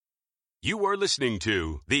You are listening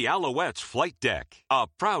to the Alouettes Flight Deck, a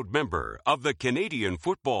proud member of the Canadian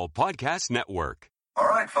Football Podcast Network. All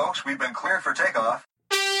right, folks, we've been cleared for takeoff.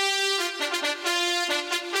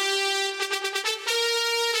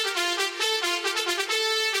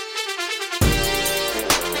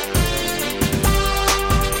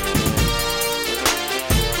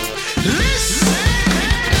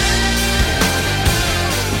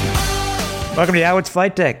 Welcome to the Alouettes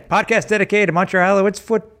Flight Deck, podcast dedicated to Montreal Alouettes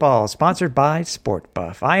football, sponsored by Sport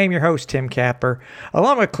Buff. I am your host, Tim Capper,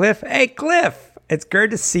 along with Cliff. Hey, Cliff, it's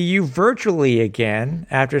good to see you virtually again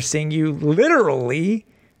after seeing you literally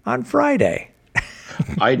on Friday.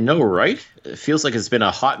 I know, right? It feels like it's been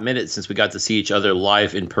a hot minute since we got to see each other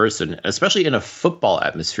live in person, especially in a football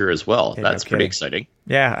atmosphere as well. Yeah, That's pretty exciting.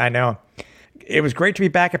 Yeah, I know. It was great to be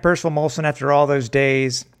back at Percival Molson after all those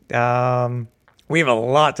days. We have a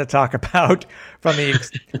lot to talk about, from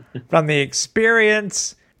the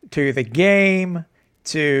experience to the game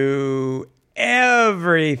to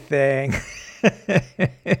everything.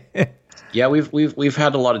 Yeah, we've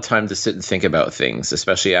had a lot of time to sit and think about things,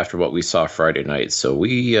 especially after what we saw Friday night. So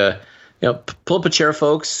we pull up a chair,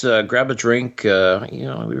 folks, grab a drink. We're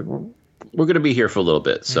going to be here for a little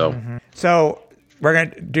bit. So So we're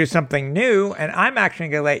going to do something new, and I'm actually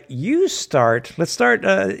going to let you start. Let's start,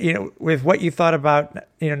 with what you thought about,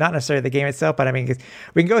 not necessarily the game itself, but I mean,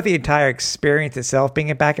 we can go with the entire experience itself,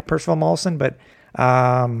 being back at Percival Molson. But,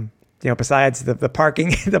 besides the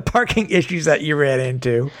parking, the parking issues that you ran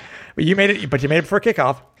into, but you made it before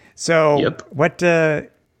kickoff. So, Yep. What?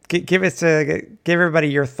 Give everybody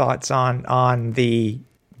your thoughts on the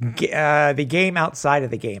game outside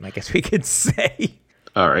of the game, I guess we could say.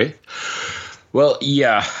 All right. Well,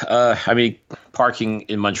 yeah. Parking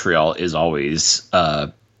in Montreal is always,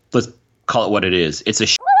 let's call it what it is. It's a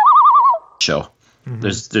show. Mm-hmm.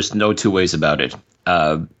 There's no two ways about it.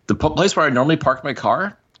 The place where I normally park my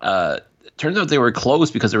car, turns out they were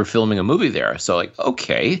closed because they were filming a movie there. So,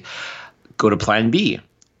 okay, go to plan B.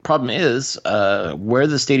 Problem is, where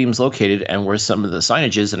the stadium's located and where some of the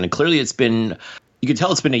signage is, and clearly you can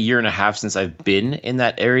tell it's been a year and a half since I've been in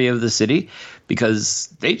that area of the city, because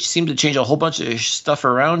they seem to change a whole bunch of stuff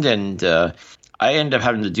around, and I end up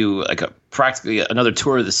having to do practically another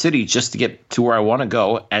tour of the city just to get to where I want to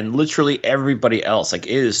go. And literally everybody else,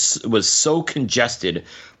 was so congested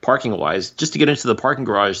parking wise, just to get into the parking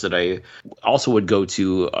garage that I also would go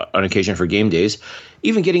to on occasion for game days.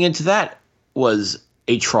 Even getting into that was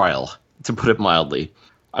a trial, to put it mildly.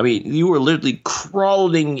 I mean, you were literally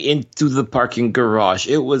crawling into the parking garage.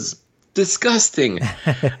 It was disgusting.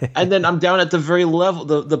 And then I'm down at the very level,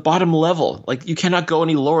 the bottom level. You cannot go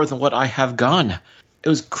any lower than what I have gone. It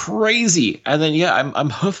was crazy. And then, I'm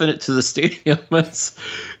hoofing it to the stadium. It's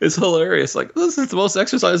hilarious. This is the most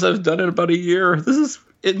exercise I've done in about a year. This is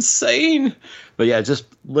insane. But yeah, just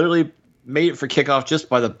literally made it for kickoff just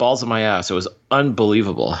by the balls of my ass. It was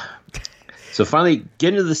unbelievable. So finally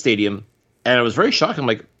get into the stadium. And I was very shocked. I'm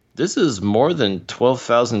like, this is more than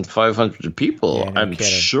 12,500 people. Yeah, no I'm kidding.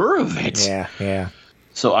 sure of it. Yeah.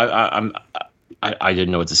 So I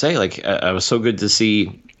didn't know what to say. I was so good to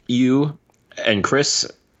see you and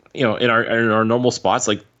Chris, in our normal spots.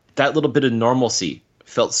 That little bit of normalcy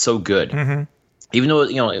felt so good. Mm-hmm. Even though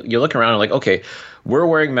you look around and okay, we're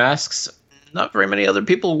wearing masks. Not very many other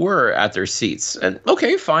people were at their seats. And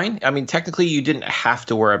okay, fine. I mean, technically, you didn't have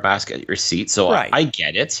to wear a mask at your seat, so right. I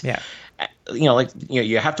get it. Yeah.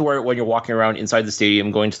 You have to wear it when you're walking around inside the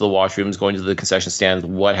stadium, going to the washrooms, going to the concession stands,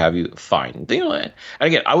 what have you. Fine. And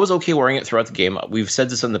again, I was okay wearing it throughout the game. We've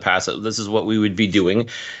said this in the past, that this is what we would be doing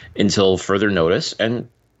until further notice, and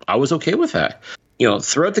I was okay with that.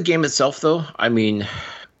 Throughout the game itself, though, I mean,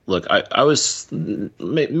 look, I was,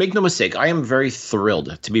 make no mistake, I am very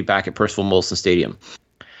thrilled to be back at Percival Molson Stadium.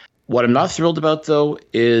 What I'm not thrilled about, though,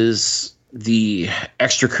 is the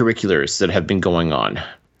extracurriculars that have been going on.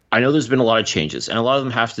 I know there's been a lot of changes, and a lot of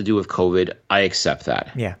them have to do with COVID. I accept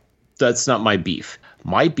that. Yeah. That's not my beef.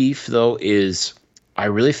 My beef, though, is I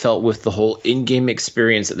really felt with the whole in-game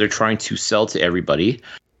experience that they're trying to sell to everybody,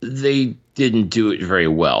 they didn't do it very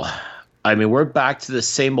well. I mean, we're back to the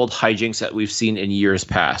same old hijinks that we've seen in years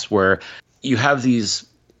past, where you have these,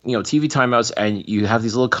 TV timeouts, and you have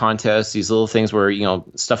these little contests, these little things where,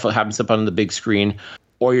 stuff happens up on the big screen,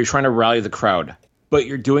 or you're trying to rally the crowd, but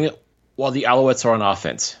you're doing it while the Alouettes are on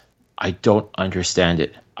offense. I don't understand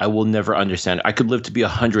it. I will never understand it. I could live to be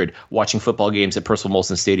 100 watching football games at Percival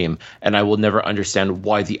Molson Stadium, and I will never understand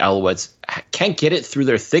why the Alouettes can't get it through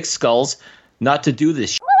their thick skulls not to do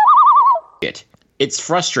this shit. It's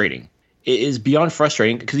frustrating. It is beyond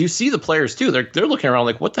frustrating, because you see the players too. They're looking around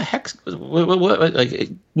like, what the heck? What?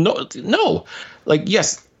 No.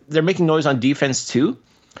 Yes, they're making noise on defense too,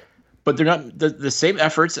 but they're not the same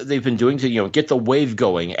efforts that they've been doing to get the wave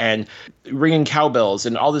going and ringing cowbells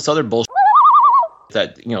and all this other bullshit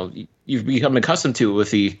that you've become accustomed to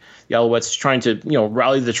with the Alouettes trying to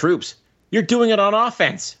rally the troops. You're doing it on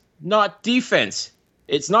offense, not defense.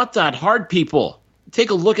 It's not that hard, people. Take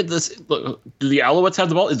a look at this. Look, do the Alouettes have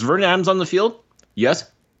the ball? Is Vernon Adams on the field? Yes.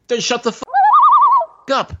 Then shut the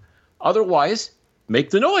up. Otherwise, make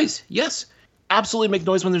the noise. Yes. Absolutely make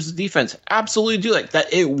noise when there's a defense. Absolutely do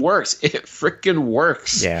that. It works. It freaking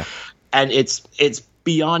works. Yeah. And it's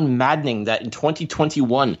beyond maddening that in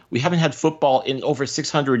 2021, we haven't had football in over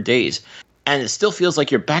 600 days. And it still feels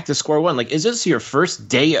like you're back to square one. Like, is this your first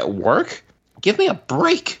day at work? Give me a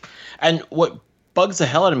break. And what bugs the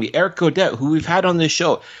hell out of me, Eric Godette, who we've had on this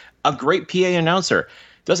show, a great PA announcer,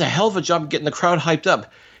 does a hell of a job getting the crowd hyped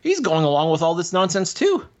up. He's going along with all this nonsense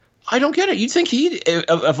too. I don't get it. You'd think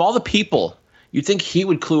of all the people, you'd think he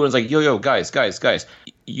would clue in. It's like, yo, guys.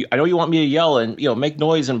 I know you want me to yell and make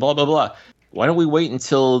noise and blah blah blah. Why don't we wait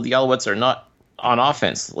until the Alouettes are not on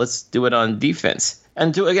offense? Let's do it on defense.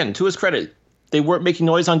 And to his credit, they weren't making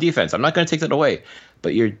noise on defense. I'm not going to take that away.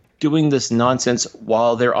 But you're doing this nonsense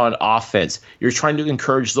while they're on offense. You're trying to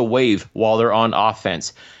encourage the wave while they're on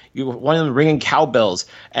offense. You want them ringing cowbells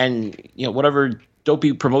and whatever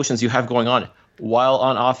dopey promotions you have going on while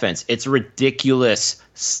on offense. It's ridiculous.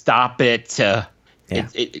 Stop it.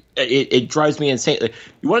 It drives me insane. Like,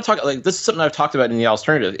 you want to talk like this is something I've talked about in the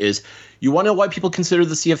alternative is you want to know why people consider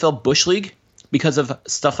the CFL Bush League? Because of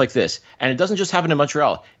stuff like this. And it doesn't just happen in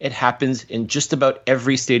Montreal. It happens in just about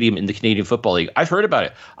every stadium in the Canadian Football League. I've heard about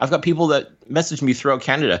it. I've got people that message me throughout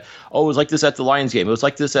Canada. Oh, it was like this at the Lions game. It was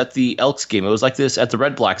like this at the Elks game. It was like this at the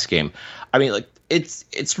Red Blacks game. I mean, like,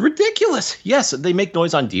 it's ridiculous. Yes, they make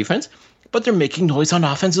noise on defense, but they're making noise on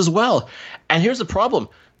offense as well. And here's the problem.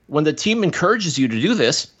 When the team encourages you to do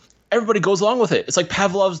this, everybody goes along with it. It's like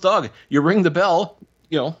Pavlov's dog. You ring the bell,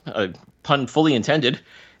 a pun fully intended,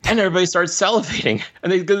 and everybody starts salivating,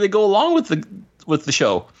 and they go along with the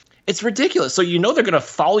show. It's ridiculous. So they're going to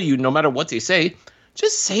follow you no matter what they say.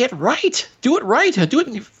 Just say it right. Do it right. Do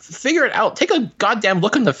it. Figure it out. Take a goddamn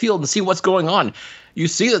look in the field and see what's going on. You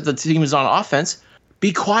see that the team is on offense.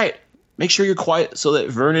 Be quiet. Make sure you're quiet so that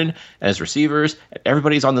Vernon and his receivers and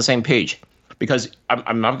everybody's on the same page. Because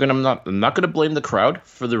I'm not going to blame the crowd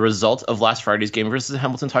for the result of last Friday's game versus the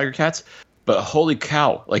Hamilton Tiger Cats. But holy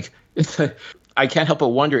cow, like. I can't help but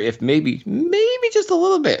wonder if maybe just a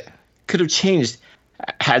little bit could have changed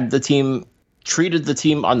had the team treated the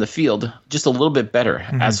team on the field just a little bit better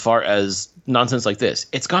as far as nonsense like this.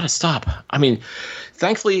 It's got to stop. I mean,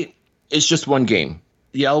 thankfully, it's just one game.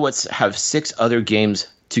 The Alouettes have 6 other games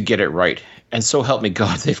to get it right. And so help me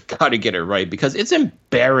God, they've got to get it right because it's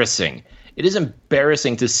embarrassing. It is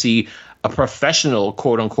embarrassing to see a professional,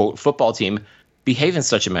 quote-unquote, football team behave in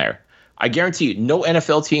such a manner. I guarantee you, no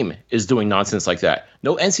NFL team is doing nonsense like that.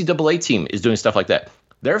 No NCAA team is doing stuff like that.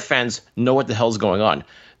 Their fans know what the hell's going on.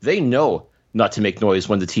 They know not to make noise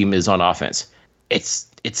when the team is on offense.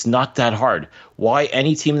 It's not that hard. Why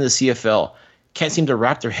any team in the CFL can't seem to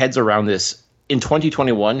wrap their heads around this in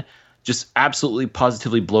 2021 just absolutely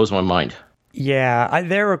positively blows my mind. Yeah,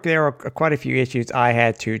 there were quite a few issues I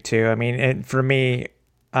had too. I mean, for me,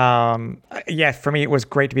 for me, it was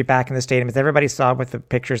great to be back in the stadium. As everybody saw with the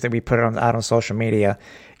pictures that we put out on social media.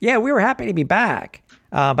 Yeah, we were happy to be back.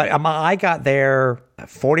 But I got there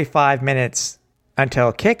 45 minutes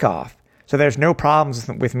until kickoff. So there's no problems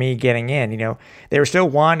with me getting in. They were still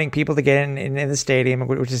wanting people to get in the stadium,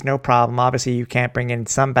 which is no problem. Obviously, you can't bring in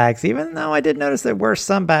some bags, even though I did notice there were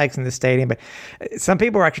some bags in the stadium. But some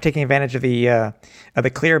people were actually taking advantage of the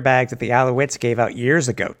clear bags that the Alouettes gave out years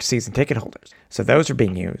ago to season ticket holders. So those are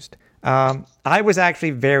being used. I was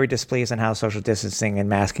actually very displeased on how social distancing and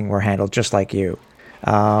masking were handled, just like you.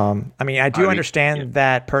 I do understand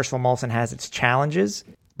that Percival Molson has its challenges.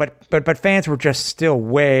 But fans were just still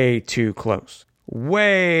way too close,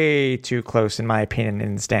 in my opinion,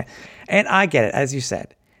 in the stand. And I get it, as you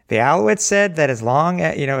said. The Alouettes said that as long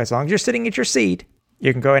as you're sitting at your seat,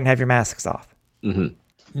 you can go ahead and have your masks off. Mm-hmm.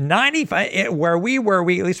 95, where we were,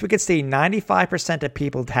 at least we could see 95% of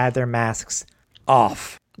people had their masks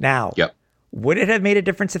off. Now, would it have made a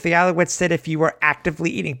difference if the Alouettes said if you were actively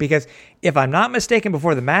eating? Because if I'm not mistaken,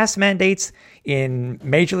 before the mask mandates in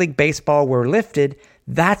Major League Baseball were lifted,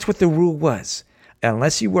 that's what the rule was.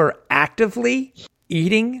 Unless you were actively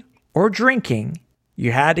eating or drinking,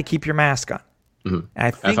 you had to keep your mask on. Mm-hmm.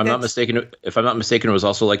 I think if I'm not mistaken, it was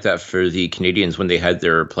also like that for the Canadians when they had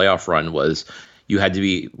their playoff run. Was you had to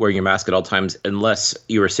be wearing your mask at all times unless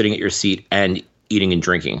you were sitting at your seat and eating and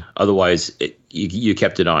drinking. Otherwise, you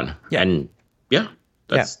kept it on. Yeah. And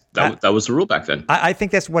That was the rule back then. I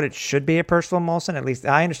think that's what it should be at Percival Molson. At least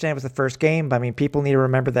I understand it was the first game, but I mean, people need to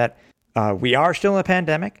remember that we are still in a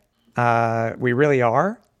pandemic. We really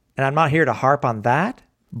are. And I'm not here to harp on that,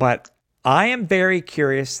 but I am very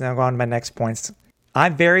curious, and I'll go on to my next points.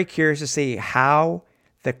 I'm very curious to see how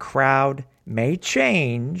the crowd may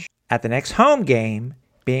change at the next home game,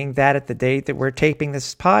 being that at the date that we're taping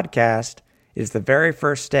this podcast is the very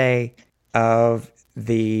first day of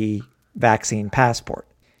the vaccine passport.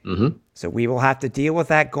 Mm-hmm. So we will have to deal with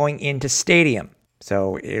that going into stadium.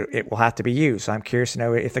 So it will have to be used. So I'm curious to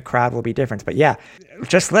know if the crowd will be different. But yeah,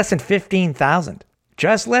 just less than 15,000.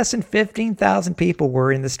 Just less than 15,000 people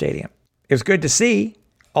were in the stadium. It was good to see.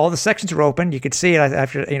 All the sections were open. You could see it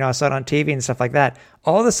after, I saw it on TV and stuff like that.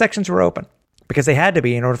 All the sections were open because they had to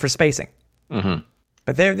be in order for spacing. Mm-hmm.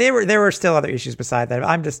 But there were still other issues beside that.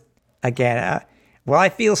 I'm just, again, will I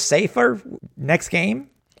feel safer next game,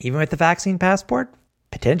 even with the vaccine passport?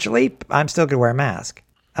 Potentially. I'm still going to wear a mask.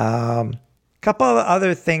 Couple of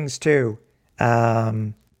other things too.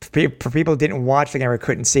 For people who didn't watch the game or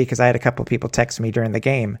couldn't see, because I had a couple of people text me during the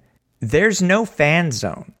game. There's no fan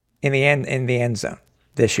zone in the end zone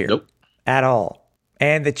this year. Nope. At all.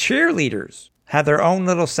 And the cheerleaders have their own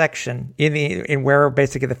little section in where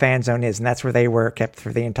basically the fan zone is, and that's where they were kept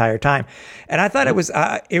for the entire time. And I thought it was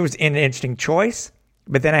an interesting choice,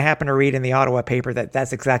 but then I happened to read in the Ottawa paper that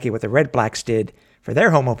that's exactly what the Red Blacks did for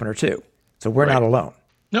their home opener too. So we're not alone.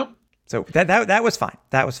 Nope. So that was fine.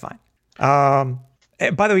 That was fine.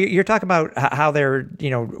 By the way, you're talking about how they're,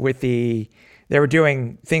 they were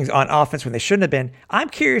doing things on offense when they shouldn't have been. I'm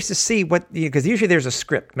curious to see because usually there's a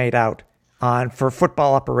script made out for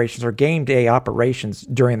football operations or game day operations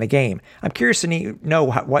during the game. I'm curious to know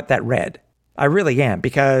what that read. I really am,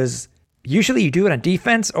 because usually you do it on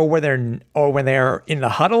defense or when they're in the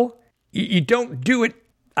huddle. You don't do it.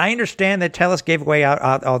 I understand that Telus gave away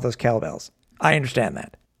out all those cowbells. I understand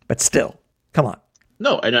that, but still, come on.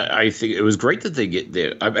 No, and I think it was great that they get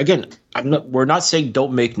there. Again, we're not saying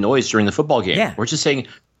don't make noise during the football game. Yeah. We're just saying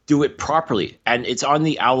do it properly. And it's on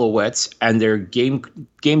the Alouettes and their game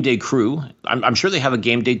day crew. I'm sure they have a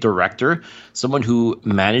game day director, someone who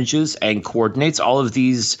manages and coordinates all of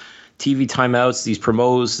these TV timeouts, these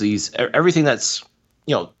promos, everything that's,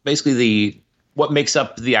 basically what makes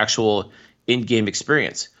up the actual in-game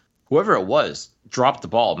experience. Whoever it was dropped the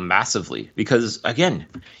ball massively, because again,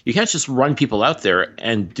 you can't just run people out there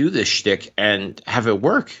and do this shtick and have it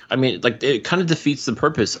work. I mean, it kind of defeats the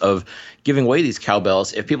purpose of giving away these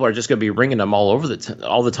cowbells if people are just going to be ringing them all over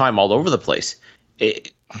all the time, all over the place.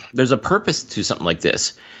 There's a purpose to something like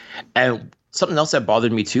this. And something else that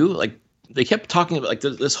bothered me too, they kept talking about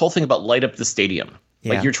this whole thing about light up the stadium.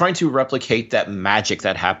 Yeah. You're trying to replicate that magic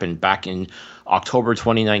that happened back in October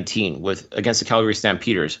 2019 against the Calgary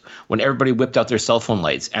Stampeders, when everybody whipped out their cell phone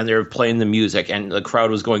lights and they were playing the music and the crowd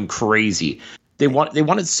was going crazy. They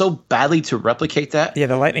wanted so badly to replicate that. Yeah,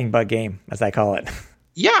 the lightning bug game, as I call it.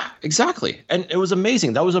 Yeah, exactly. And it was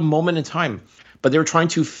amazing. That was a moment in time. But they were trying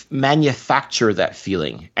to manufacture that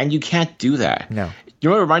feeling, and you can't do that. No. You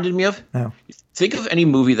know what it reminded me of? No. Think of any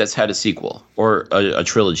movie that's had a sequel or a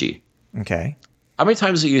trilogy. Okay. How many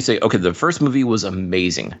times do you say, okay, the first movie was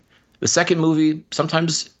amazing. The second movie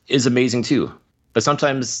sometimes is amazing too, but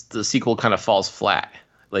sometimes the sequel kind of falls flat.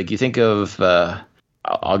 You think of,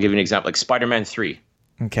 I'll give you an example, like Spider-Man 3.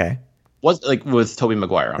 Okay. With Tobey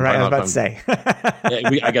Maguire. Right, I was about to say.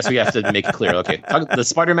 I guess we have to make it clear. Okay. The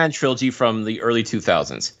Spider-Man trilogy from the early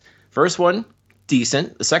 2000s. First one,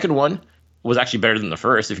 decent. The second one was actually better than the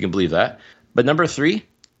first, if you can believe that. But number 3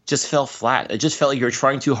 just fell flat. It just felt like you were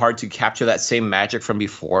trying too hard to capture that same magic from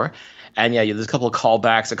before. And yeah, there's a couple of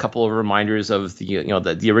callbacks, a couple of reminders of the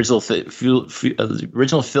original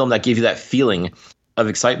original film that gave you that feeling of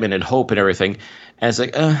excitement and hope and everything. And it's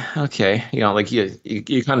like, okay,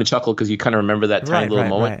 you kind of chuckle because you kind of remember that tiny little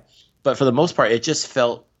moment. Right. But for the most part, it just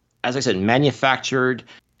felt, as I said, manufactured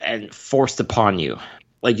and forced upon you.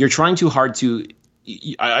 You're trying too hard to.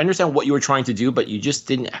 I understand what you were trying to do, but it just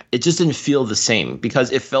didn't feel the same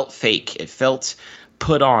because it felt fake. It felt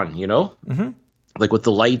put on, Mm-hmm. With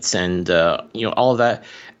the lights and, all of that.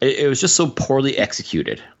 It was just so poorly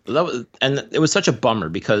executed. And it was such a bummer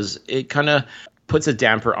because it kind of puts a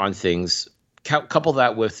damper on things. Couple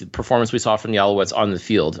that with the performance we saw from the Alouettes on the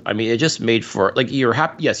field. I mean, it just made for, you're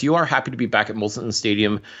happy. Yes, you are happy to be back at Molson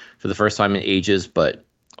Stadium for the first time in ages. But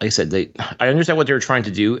like I said, I understand what they were trying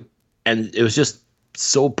to do. And it was just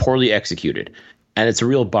so poorly executed. And it's a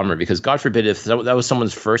real bummer because God forbid if that was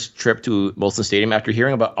someone's first trip to Molson Stadium after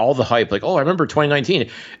hearing about all the hype, I remember 2019,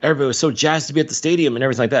 everybody was so jazzed to be at the stadium and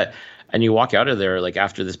everything like that. And you walk out of there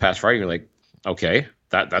after this past Friday, you're like, okay,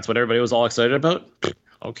 that's what everybody was all excited about.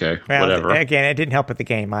 okay, Well, whatever. Again, it didn't help with the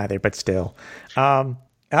game either, but still. The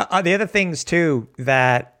other things, too,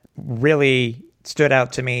 that really stood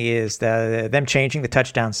out to me is them changing the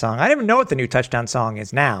touchdown song. I don't even know what the new touchdown song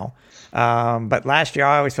is now. But last year,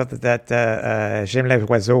 I always felt that J'aime les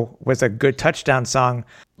oiseaux was a good touchdown song.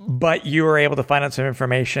 But you were able to find out some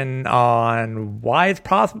information on why it's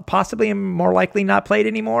possibly more likely not played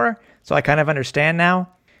anymore. So I kind of understand now.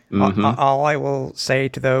 Mm-hmm. All I will say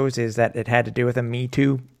to those is that it had to do with a Me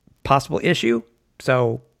Too possible issue.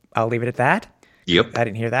 So I'll leave it at that. Yep. I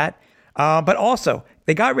didn't hear that. But also,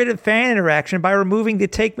 they got rid of fan interaction by removing the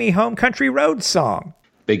 "Take Me Home Country Road" song.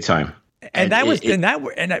 Big time. And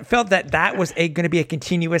I felt that was going to be a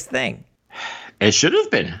continuous thing. It should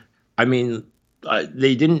have been. I mean,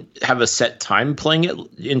 they didn't have a set time playing it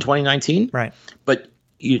in 2019. Right. But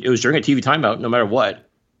it was during a TV timeout, no matter what.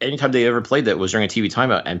 Anytime they ever played that was during a TV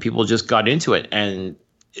timeout, and people just got into it, and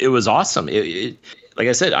it was awesome. Like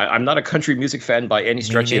I said, I'm not a country music fan by any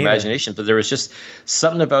stretch of the imagination, but there was just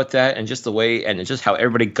something about that, and just the way, and just how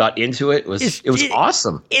everybody got into it was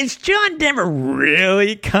awesome. Is John Denver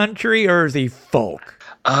really country, or is he folk?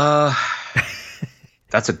 That's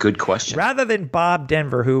a good question. Rather than Bob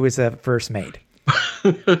Denver, who was a first mate,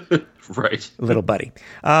 right? Little buddy.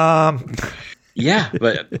 Yeah,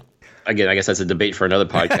 but. Again, I guess that's a debate for another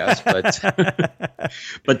podcast,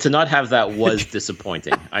 but to not have that was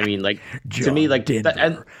disappointing. I mean, like John to me, like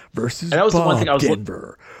Denver versus that was Bob the one thing I was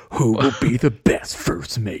Denver. Who will be the best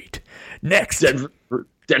first mate? Next,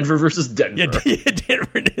 Denver versus Denver. Yeah,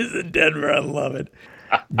 Denver is Denver. I love it.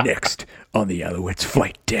 Next on the Alouettes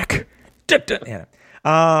flight deck.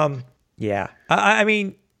 Yeah. I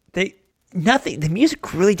mean, the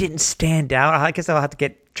music really didn't stand out. I guess I'll have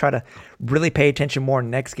to try to really pay attention more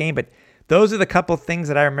next game, but those are the couple of things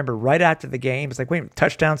that I remember right after the game. It's like, wait,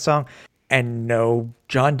 touchdown song and no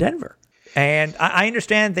John Denver. And I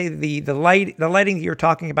understand the lighting that you're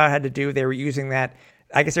talking about had to do, they were using that,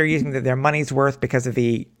 I guess they're using their money's worth because of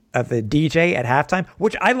the DJ at halftime,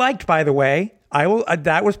 which I liked, by the way.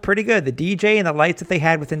 That was pretty good. The DJ and the lights that they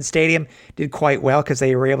had within the stadium did quite well because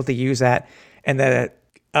they were able to use that. And the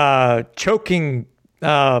choking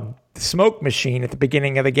smoke machine at the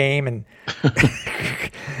beginning of the game and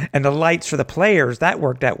and the lights for the players, that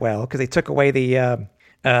worked out well because they took away the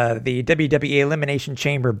WWE Elimination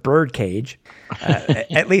Chamber birdcage,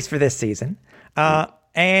 at least for this season.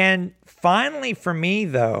 And finally for me,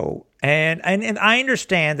 though, and I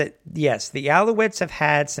understand that, yes, the Alouettes have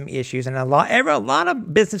had some issues, and a lot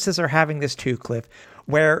of businesses are having this too, Cliff,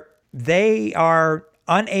 where they are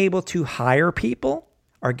unable to hire people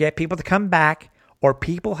or get people to come back, or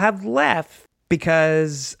people have left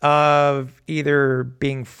because of either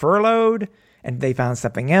being furloughed and they found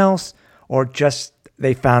something else, or just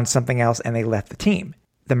they found something else and they left the team.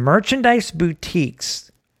 The merchandise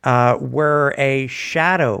boutiques were a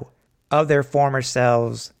shadow of their former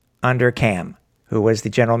selves under Cam, who was the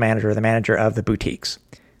general manager or the manager of the boutiques.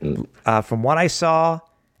 From what I saw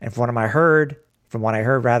and from what I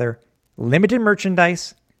heard, limited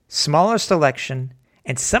merchandise, smaller selection,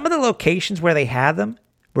 and some of the locations where they had them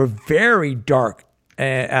were very dark,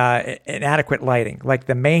 inadequate lighting, like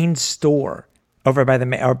the main store over by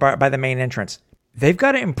the main entrance. They've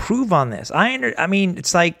got to improve on this. I mean,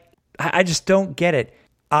 it's like I just don't get it.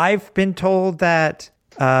 I've been told that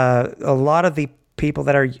a lot of the people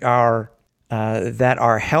that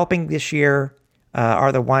are helping this year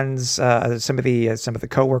are the ones, some of the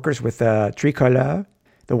coworkers with Tricolore,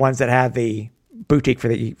 the ones that have the boutique for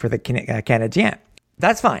the Canadien.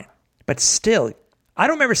 That's fine, but still, I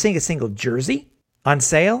don't remember seeing a single jersey on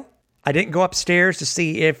sale. I didn't go upstairs to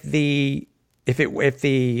see if the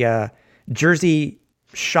jersey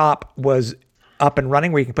shop was up and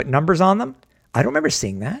running where you can put numbers on them. I don't remember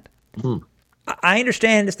seeing that. Mm-hmm. I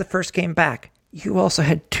understand it's the first game back. You also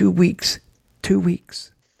had 2 weeks to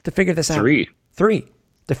figure this out. 3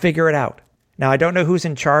 to figure it out. Now, I don't know who's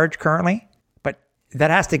in charge currently, but that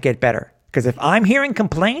has to get better, because if I'm hearing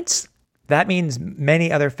complaints, that means many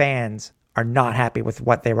other fans are not happy with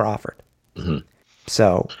what they were offered. Mm-hmm.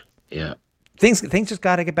 So, yeah, things just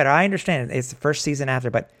got to get better. I understand it's the first season after,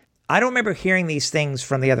 but I don't remember hearing these things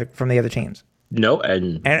from the other teams. No,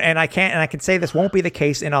 and I can say this won't be the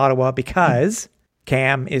case in Ottawa because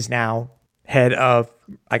Cam is now head of,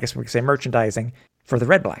 I guess we could say, merchandising for the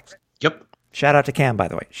Red Blacks. Yep. Shout out to Cam, by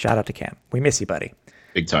the way. Shout out to Cam. We miss you, buddy.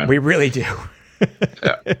 Big time. We really do.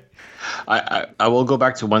 Yeah. I will go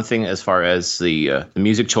back to one thing as far as the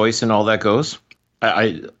music choice and all that goes.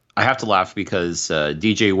 I have to laugh because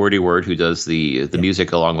DJ Wordy Word, who does the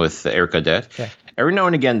music along with Eric Audette, every now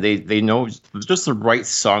and again they know just the right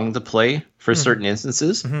song to play for certain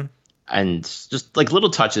instances. Mm-hmm. and just like little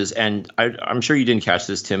touches. And I'm sure you didn't catch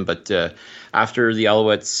this, Tim, but after the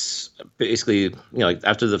Alouettes, basically, like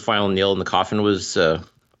after the final nail in the coffin was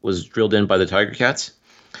drilled in by the Tiger Cats,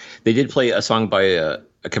 they did play a song by a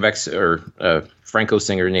Quebec or Franco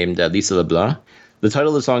singer named Lisa LeBlanc. The title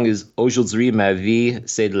of the song is Aujourd'hui ma vie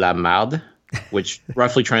c'est de la merde, which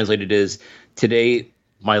roughly translated is Today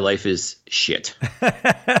my life is shit.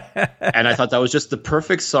 And I thought that was just the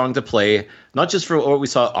perfect song to play, not just for what we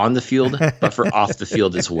saw on the field, but for off the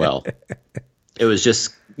field as well. It was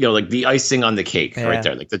just, like the icing on the cake right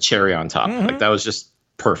there, like the cherry on top. Like that was just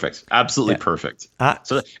perfect. Absolutely perfect.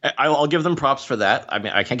 So I'll give them props for that. I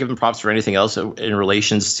mean, I can't give them props for anything else in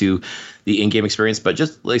relations to the in-game experience, but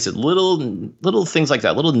just like I said, little things like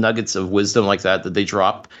that, little nuggets of wisdom like that they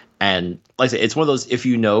drop. And like I said, it's one of those if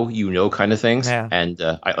you know kind of things. Yeah. And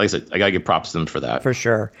like I said, I gotta give props to them for that. For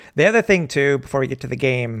sure. The other thing too, before we get to the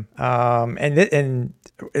game, and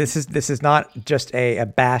this is not just a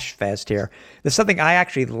bash fest here. This is something I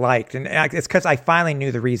actually liked, and it's because I finally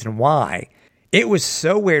knew the reason why. It was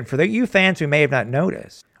so weird for you fans who may have not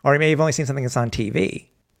noticed, or you may have only seen something that's on TV,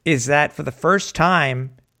 is that for the first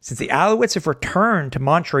time since the Alouettes have returned to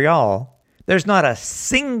Montreal, there's not a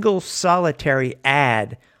single solitary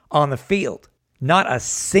ad on the field. Not a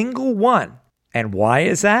single one. And why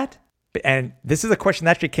is that? And this is a question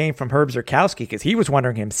that actually came from Herb Zurkowski, because he was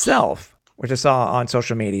wondering himself, which I saw on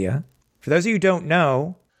social media. For those of you who don't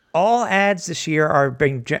know, all ads this year are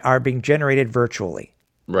being generated virtually.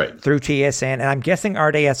 Right. Through TSN. And I'm guessing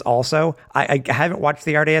RDS also. I haven't watched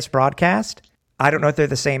the RDS broadcast. I don't know if they're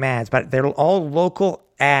the same ads, but they're all local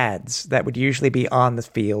ads that would usually be on the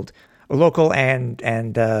field. Local and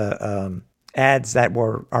ads that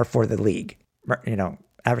are for the league.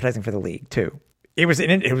 Advertising for the league too. It was an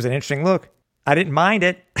interesting look. I didn't mind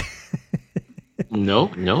it. No.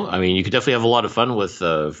 I mean, you could definitely have a lot of fun with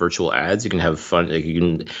virtual ads. You can have fun. Like, you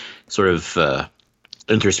can sort of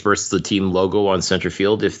intersperse the team logo on center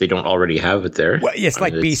field if they don't already have it there. Well, it's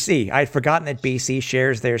like BC. I had forgotten that BC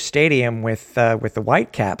shares their stadium with the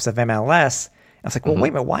Whitecaps of MLS. I was like, well, wait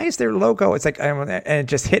a minute, why is their logo? It's like, and it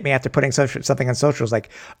just hit me after putting something on social. It's like,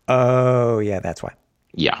 oh yeah, that's why.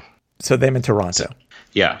 Yeah. So them in Toronto.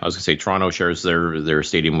 Yeah, I was gonna say Toronto shares their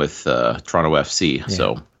stadium with Toronto FC. Yeah.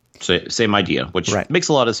 So same idea, which makes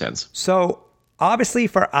a lot of sense. So obviously,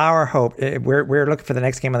 for our hope, we're looking for the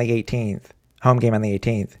next game on the 18th. Home game on the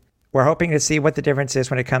 18th. We're hoping to see what the difference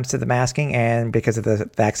is when it comes to the masking and because of the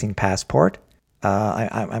vaccine passport.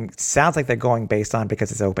 Sounds like they're going based on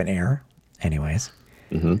because it's open air. Anyways.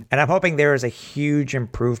 Mm-hmm. And I'm hoping there is a huge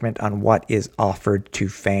improvement on what is offered to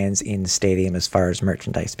fans in the stadium as far as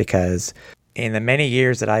merchandise, because in the many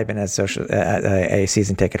years that I've been a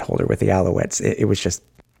season ticket holder with the Alouettes, it was just,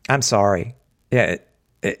 I'm sorry. Yeah,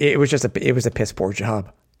 it was just it was a piss poor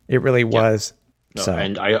job. It really was. No, so.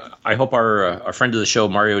 And I hope our friend of the show,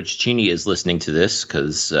 Mario Cicchini, is listening to this,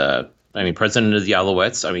 because president of the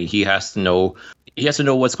Alouettes, he has to know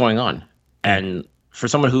what's going on. And for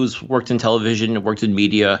someone who's worked in television, worked in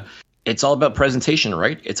media, it's all about presentation,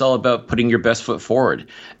 right? It's all about putting your best foot forward.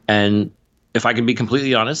 And if I can be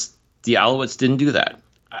completely honest, the Alouettes didn't do that.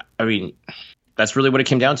 I mean, that's really what it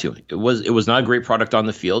came down to. It was not a great product on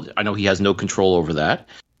the field. I know he has no control over that,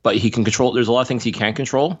 but he can control. There's a lot of things he can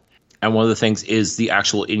control. And one of the things is the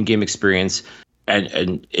actual in-game experience,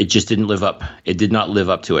 and it just didn't live up. It did not live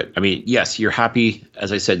up to it. I mean, yes, you're happy,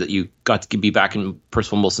 as I said, that you got to be back in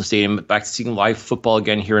Percival Molson Stadium, back to seeing live football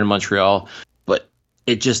again here in Montreal, but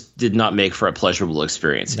it just did not make for a pleasurable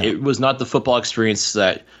experience. No. It was not the football experience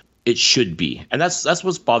that it should be. And that's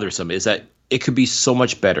what's bothersome, is that it could be so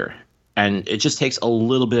much better. And it just takes a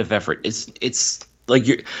little bit of effort. It's like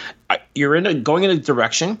you're going in a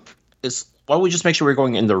direction. Why don't we just make sure we're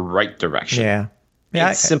going in the right direction? Yeah.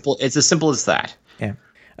 It's simple. It's as simple as that. Yeah.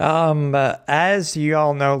 As you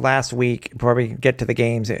all know, last week, before we get to the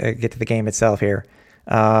game itself here,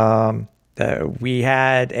 we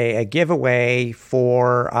had a giveaway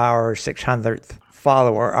for our 600th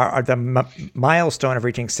follower, the milestone of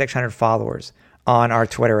reaching 600 followers on our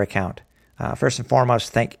Twitter account. First and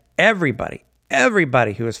foremost, thank everybody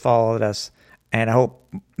who has followed us, and I hope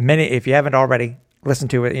many, if you haven't already, listen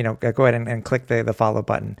to it, go ahead and click the follow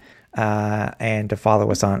button and to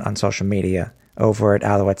follow us on social media over at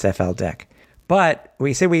Alouettes FL Deck. But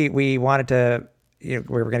we said we wanted to, we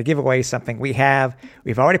were going to give away something. We've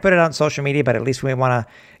already put it on social media, but at least we want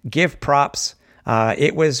to give props.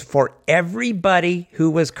 It was for everybody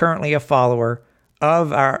who was currently a follower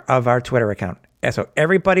of our Twitter account. And so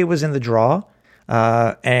everybody was in the draw.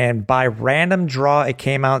 And by random draw, it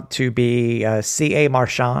came out to be C.A.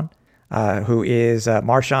 Marchand, who is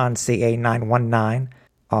Marchand CA919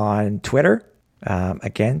 on Twitter.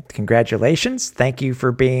 Again, congratulations. Thank you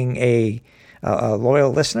for being a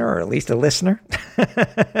loyal listener, or at least a listener.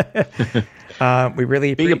 We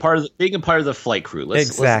really being a part of the flight crew.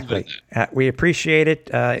 Exactly. We appreciate it.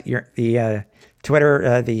 The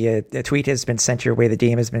Twitter, the tweet has been sent your way. The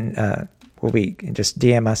DM has been. Will be just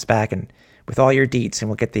DM us back and with all your deets, and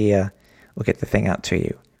we'll get the thing out to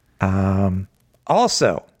you.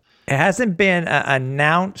 Also, it hasn't been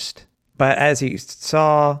announced, but as you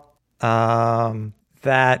saw,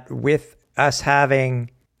 that with us having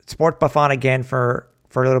Sport Buff on again for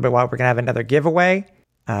a little bit while, we're gonna have another giveaway.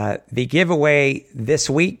 The giveaway this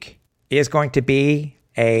week is going to be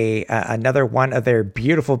another one of their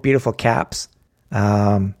beautiful, beautiful caps.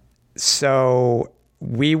 So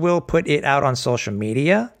we will put it out on social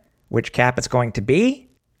media, which cap it's going to be.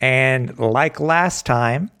 And like last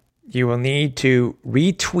time, you will need to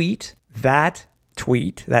retweet that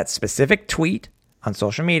specific tweet on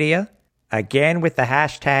social media, again with the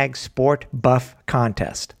hashtag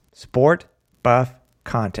SportBuffContest.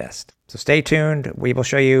 SportBuffContest. So stay tuned. We will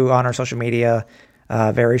show you on our social media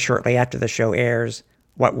very shortly after the show airs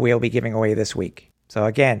what we'll be giving away this week. So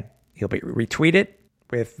again, you'll be retweet it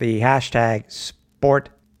with the hashtag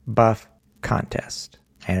SportBuffContest.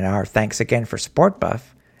 And our thanks again for SportBuff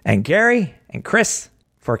and Gary and Chris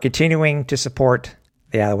for continuing to support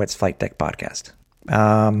the Alouettes Flight Deck podcast.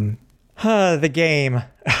 The game.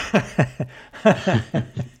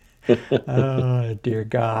 Oh, dear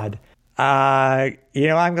God. I'm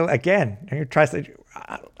going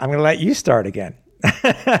to let you start again.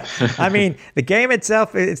 I mean, the game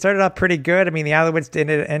itself, it started off pretty good. I mean, the Alouettes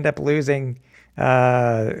didn't end up losing.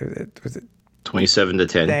 Was it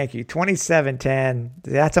 27-10? Thank you. 27-10.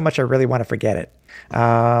 That's how much I really want to forget it.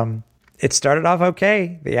 It started off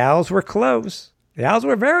okay. The Owls were close. The Owls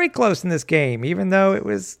were very close in this game, even though it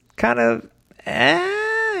was kind of,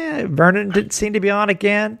 Vernon didn't seem to be on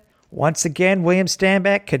again. Once again, William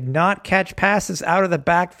Stanback could not catch passes out of the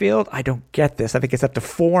backfield. I don't get this. I think it's up to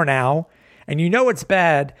 4 now. And you know it's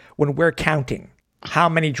bad when we're counting how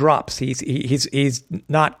many drops he's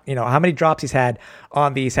not, how many drops he's had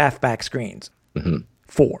on these halfback screens. Mm-hmm.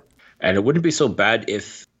 4. And it wouldn't be so bad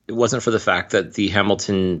if it wasn't for the fact that the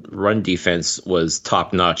Hamilton run defense was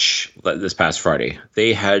top notch this past Friday.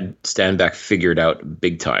 They had Stanback figured out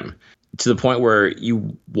big time, to the point where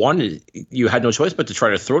you had no choice but to try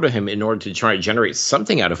to throw to him in order to try to generate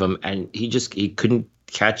something out of him, and he couldn't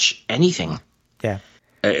catch anything. Yeah.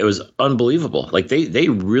 It was unbelievable. Like they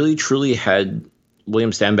really truly had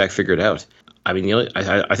William Stanback figured out. I mean,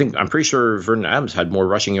 I'm pretty sure Vernon Adams had more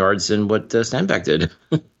rushing yards than what Stanback did.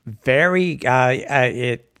 Very,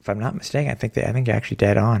 if I'm not mistaken, I think you're actually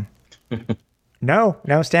dead on. No,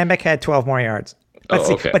 Stanback had 12 more yards.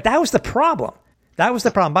 Okay. But that was the problem. By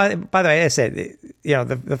the way, I said,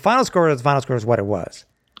 the final score is what it was.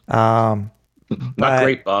 Not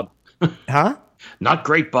great, Bob. Huh? Not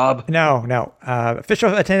great, Bob. No.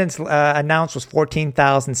 Official attendance announced was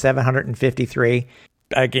 14,753.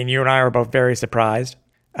 Again, you and I were both very surprised.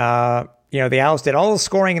 The Owls did all the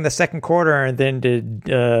scoring in the second quarter and then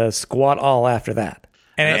did squat all after that.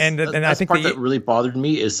 And I think the part that really bothered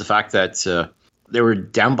me is the fact that they were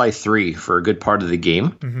down by 3 for a good part of the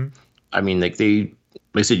game. Mm-hmm. I mean, like I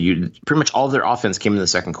said, pretty much all of their offense came in the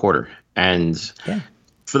second quarter, and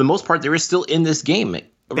for the most part, they were still in this game up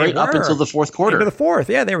until the fourth quarter. Into the fourth,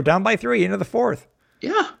 they were down by 3 into the fourth.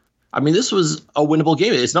 Yeah. I mean, this was a winnable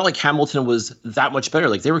game. It's not like Hamilton was that much better.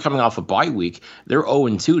 Like, they were coming off a bye week. They're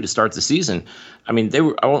 0-2 to start the season. I mean,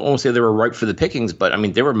 I won't say they were ripe for the pickings, but I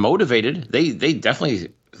mean, they were motivated. They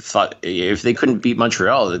definitely thought if they couldn't beat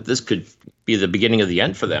Montreal, that this could be the beginning of the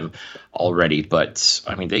end for them already. But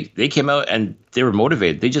I mean, they came out and they were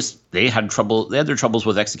motivated. They had trouble. They had their troubles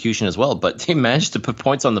with execution as well, but they managed to put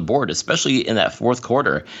points on the board, especially in that fourth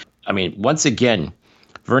quarter. I mean, once again,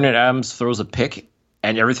 Vernon Adams throws a pick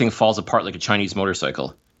and everything falls apart like a Chinese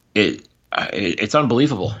motorcycle. It's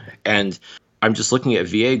unbelievable. And I'm just looking at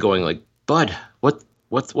VA going like, Bud,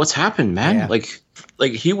 what's happened, man? Yeah. Like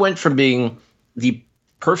he went from being the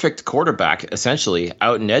perfect quarterback essentially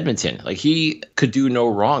out in Edmonton. Like, he could do no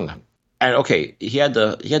wrong. And okay, he had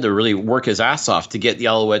to really work his ass off to get the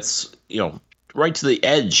Alouettes, right to the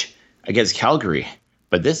edge against Calgary.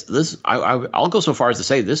 But I'll go so far as to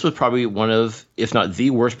say this was probably one of, if not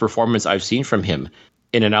the worst performance I've seen from him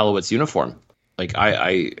in an Alouettes uniform. Like,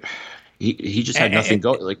 he just had nothing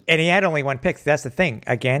going. Like, and he had only 1 pick. That's the thing.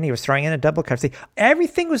 Again, he was throwing in a double cover. See,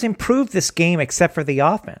 everything was improved this game except for the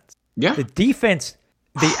offense. Yeah, the defense.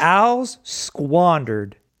 The Owls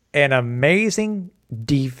squandered an amazing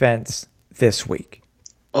defense this week.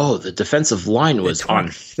 Oh, the defensive line was on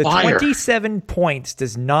the fire. 27 points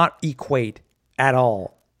does not equate at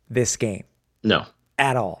all this game. No.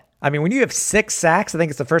 At all. I mean, when you have 6 sacks, I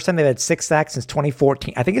think it's the first time they've had 6 sacks since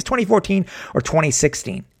 2014. I think it's 2014 or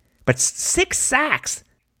 2016. But 6 sacks.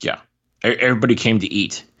 Yeah. Everybody came to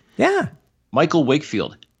eat. Yeah. Michael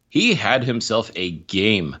Wakefield, he had himself a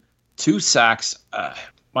game. 2 sacks.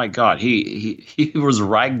 My God, he was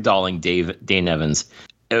ragdolling Dane Evans.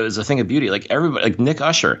 It was a thing of beauty. Like everybody, like Nick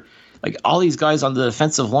Usher, like all these guys on the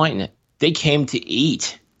defensive line, they came to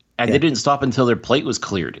eat. And they didn't stop until their plate was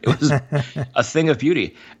cleared. It was a thing of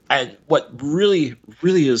beauty. And what really,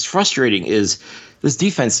 really is frustrating is this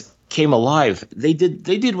defense came alive. They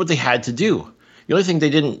did what they had to do. The only thing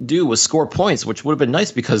they didn't do was score points, which would have been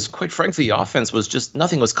nice because, quite frankly, the offense was just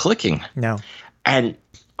nothing was clicking. No. And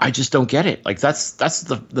I just don't get it. Like that's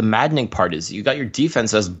the maddening part is you got your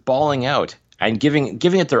defense as balling out and giving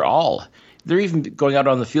it their all. They're even going out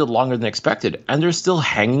on the field longer than expected, and they're still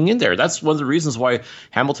hanging in there. That's one of the reasons why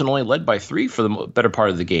Hamilton only led by 3 for the better part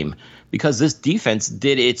of the game, because this defense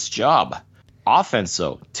did its job. Offense,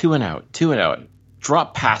 though, 2 and out,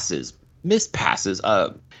 drop passes, missed passes,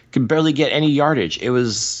 could barely get any yardage. It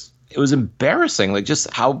was embarrassing, like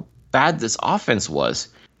just how bad this offense was.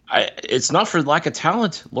 It's not for lack of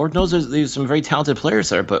talent. Lord knows there's some very talented players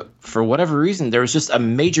there, but for whatever reason, there was just a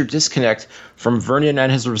major disconnect from Vernon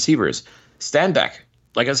and his receivers. Stanback,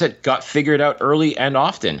 like I said, got figured out early and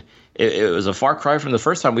often. It was a far cry from the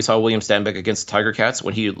first time we saw William Stanback against the Tiger Cats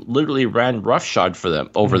when he literally ran roughshod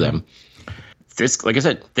over them. This, like I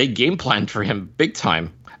said, they game planned for him big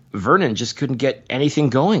time. Vernon just couldn't get anything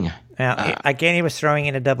going. Now, again, he was throwing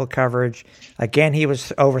into double coverage. Again, he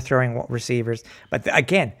was overthrowing receivers. But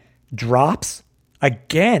again, drops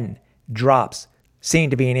seem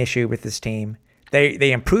to be an issue with this team.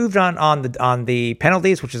 They improved on the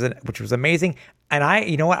penalties, which was amazing. And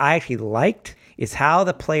you know what I actually liked is how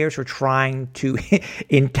the players were trying to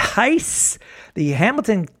entice the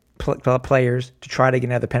Hamilton players to try to get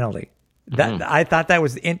another penalty. I thought that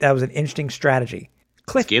was an interesting strategy.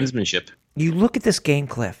 Cliff, it's gamesmanship. You look at this game,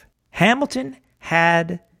 Cliff. Hamilton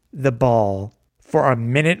had the ball for a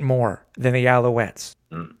minute more than the Alouettes.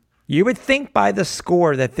 You would think by the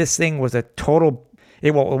score that this thing was a total...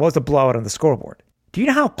 It was a blowout on the scoreboard. Do you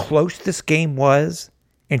know how close this game was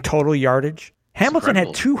in total yardage? Hamilton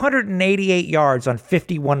had 288 yards on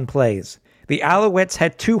 51 plays. The Alouettes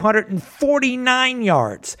had 249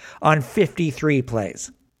 yards on 53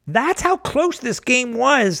 plays. That's how close this game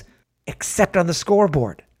was, except on the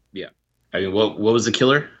scoreboard. Yeah. I mean, what was the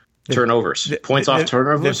killer? Turnovers. Points off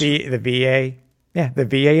turnovers? The VA. Yeah, the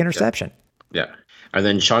VA interception. Yeah. And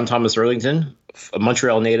then Sean Thomas Earlington, a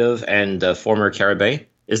Montreal native and a former Carabin.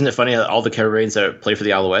 Isn't it funny how all the Carabins that play for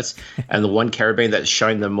the Alouettes and the one Carabin that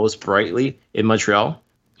shined the most brightly in Montreal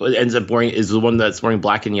ends up is the one that's wearing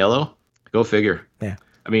black and yellow? Go figure. Yeah.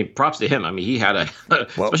 I mean, props to him. I mean, he had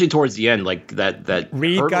especially towards the end, like that.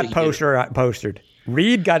 Reed got postered.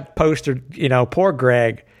 Reed got postered. Poor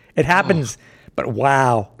Greg. It happens, but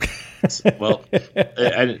wow. Well,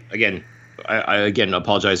 and again, I again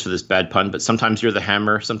apologize for this bad pun, but sometimes you're the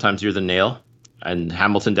hammer, sometimes you're the nail, and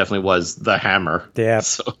Hamilton definitely was the hammer. Yeah,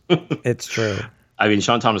 so it's true. I mean,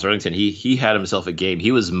 Sean Thomas Earlington, he had himself a game.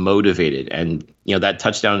 He was motivated, and that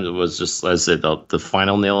touchdown was just as the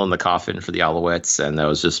final nail in the coffin for the Alouettes, and that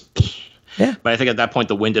was just. Yeah, but I think at that point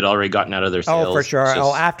the wind had already gotten out of their sails. Oh, for sure.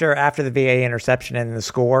 After the VA interception and the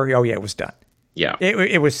score, it was done. Yeah,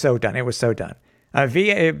 it was so done. It was so done.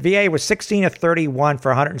 VA was 16 of 31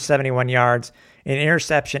 for 171 yards, an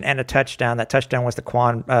interception and a touchdown. That touchdown was the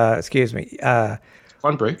Quan Bray.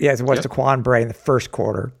 Yes, it was the Quan Bray in the first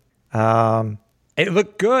quarter. It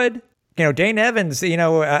looked good. Dane Evans,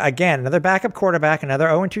 again, another backup quarterback, another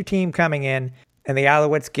 0-2 team coming in, and the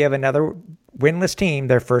Alouettes give another winless team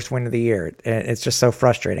their first win of the year. And it's just so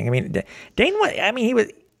frustrating. I mean, Dane, he was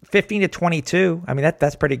 15 to 22. I mean,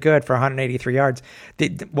 that's pretty good for 183 yards.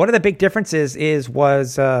 One of the big differences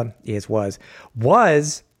was William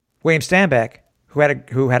Stanback, who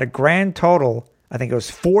had a grand total. I think it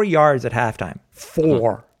was 4 yards at halftime.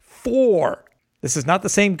 Four. This is not the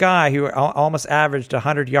same guy who almost averaged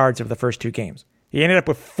 100 yards over the first 2 games. He ended up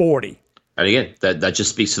with 40. And again, that just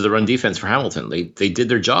speaks to the run defense for Hamilton. They did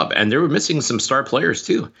their job, and they were missing some star players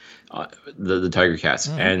too, the Tiger Cats,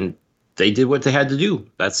 and they did what they had to do.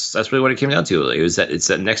 That's really what it came down to. It's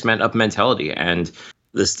that next man up mentality, and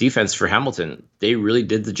this defense for Hamilton, they really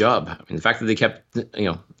did the job. I mean, the fact that they kept,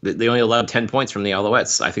 they only allowed 10 points from the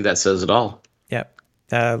Alouettes, I think that says it all. Yep.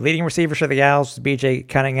 Leading receivers for the Owls was B.J.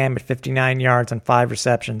 Cunningham at 59 yards and 5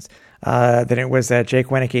 receptions. Then it was Jake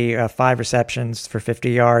Winicky, 5 receptions for 50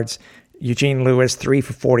 yards. Eugene Lewis, 3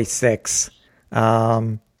 for 46.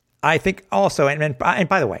 I think also, and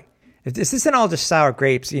by the way, this isn't all just sour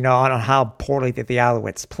grapes, on how poorly the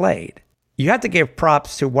Alouettes played. You have to give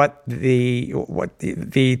props to to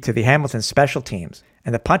the Hamilton special teams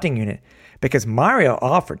and the punting unit, because Mario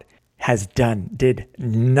Alford did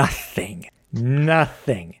nothing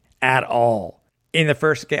at all in the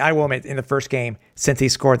first game. I will admit, in the first game since he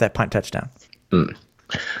scored that punt touchdown.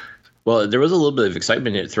 Well, there was a little bit of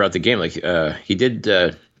excitement throughout the game. Like he did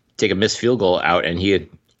take a missed field goal out, and he had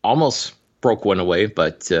almost broke one away,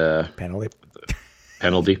 but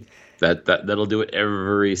penalty. That'll do it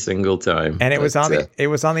every single time. And it was on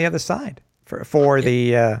the other side for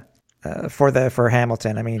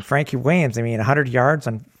Hamilton. I mean, Frankie Williams. 100 yards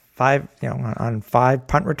on 5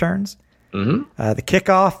 punt returns. Mm-hmm. The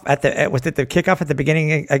kickoff was it the kickoff at the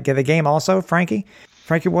beginning of the game also, Frankie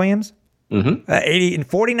Williams. Mm-hmm. 80 and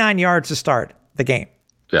 49 yards to start the game.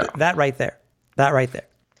 Yeah, that right there.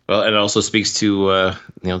 Well, and it also speaks to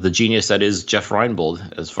the genius that is Jeff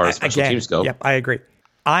Reinbold as far as special teams go. Yep, I agree.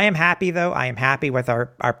 I am happy though. I am happy with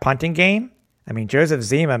our punting game. I mean, Joseph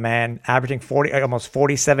Zima, man, averaging almost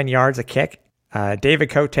 47 yards a kick. David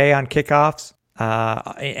Cote on kickoffs,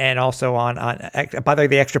 and also on by the way,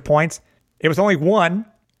 the extra points. It was only one,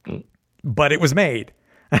 but it was made.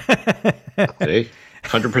 Hey,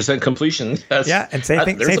 100% completion. And same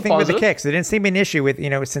thing with the kicks. There didn't seem an issue with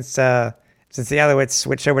since the Alouettes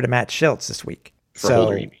switched over to Matt Schiltz this week.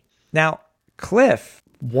 Now, Cliff,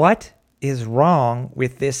 what is wrong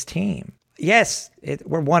with this team? Yes,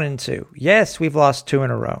 we're 1-2. Yes, we've lost 2 in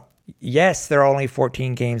a row. Yes, there are only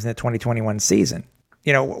 14 games in the 2021 season.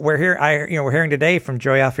 We're hearing today from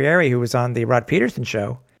Joey Alfieri, who was on the Rod Peterson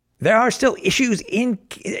show. There are still issues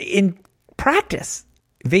in practice.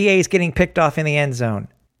 VA is getting picked off in the end zone.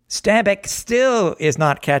 Stanback still is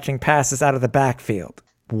not catching passes out of the backfield.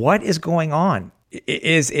 What is going on?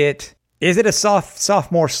 Is it a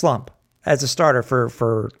sophomore slump as a starter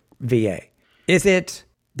for VA? Is it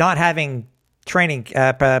not having training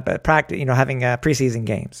practice? Having preseason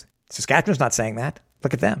games. Saskatchewan's not saying that.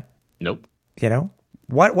 Look at them. Nope.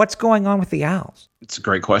 What's going on with the Owls? It's a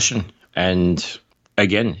great question, and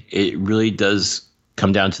again, it really does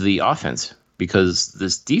come down to the offense, because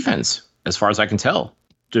this defense, as far as I can tell,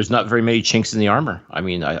 there's not very many chinks in the armor. I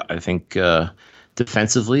mean, I think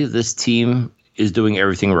defensively, this team is doing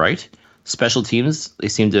everything right. Special teams, they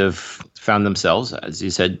seem to have found themselves. As you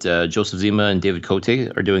said, Joseph Zima and David Cote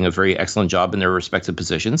are doing a very excellent job in their respective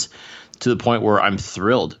positions, to the point where I'm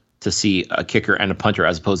thrilled to see a kicker and a punter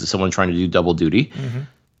as opposed to someone trying to do double duty. Mm-hmm.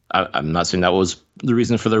 I'm not saying that was the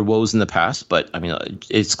reason for their woes in the past, but I mean,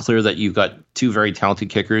 it's clear that you've got 2 very talented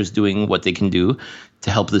kickers doing what they can do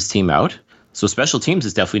to help this team out. So special teams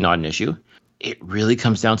is definitely not an issue. It really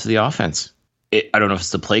comes down to the offense. I don't know if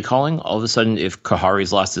it's the play calling. All of a sudden, if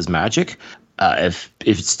Kahari's lost his magic, if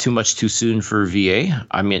it's too much too soon for VA,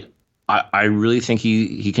 I mean, I really think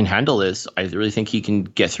he can handle this. I really think he can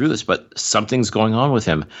get through this, but something's going on with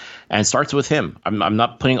him, and it starts with him. I'm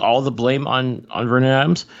not putting all the blame on Vernon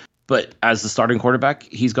Adams, but as the starting quarterback,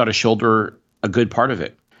 he's got to shoulder a good part of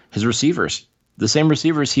it. His receivers, the same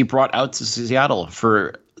receivers he brought out to Seattle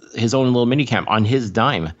for his own little minicamp on his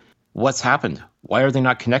dime. What's happened? Why are they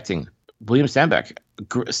not connecting? William Stanback,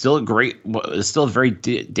 still a very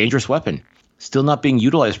dangerous weapon, still not being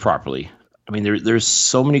utilized properly. I mean, there's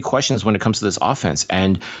so many questions when it comes to this offense,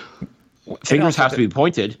 and fingers have to be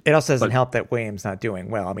pointed. It also doesn't help that Williams not doing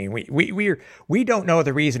well. I mean, we don't know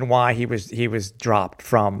the reason why he was dropped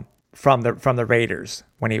from the Raiders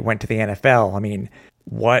when he went to the NFL. I mean,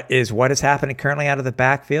 what is happening currently out of the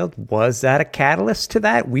backfield? Was that a catalyst to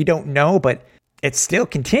that? We don't know, but it's still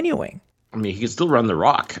continuing. I mean, he can still run the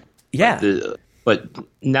rock. Yeah. But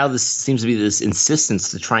now this seems to be this insistence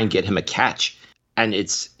to try and get him a catch. And it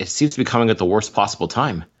seems to be coming at the worst possible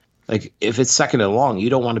time. Like, if it's second and long, you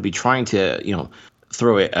don't want to be trying to,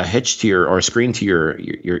 throw a hitch to or a screen to your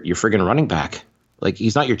friggin' running back. Like,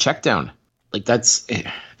 he's not your check down. Like, that's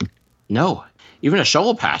no. Even a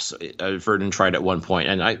shovel pass, Vernon tried at one point,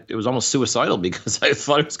 and it was almost suicidal because I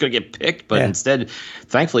thought it was going to get picked, but instead,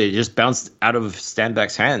 thankfully, it just bounced out of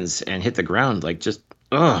Stanback's hands and hit the ground. Like, just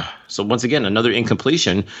So once again, another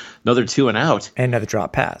incompletion, another 2 and out, and another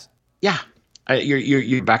drop pass. Yeah.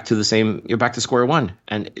 You're back to the same. You're back to square one,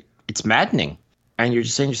 and it's maddening. And you're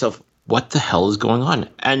just saying to yourself, "What the hell is going on?"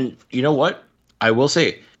 And you know what? I will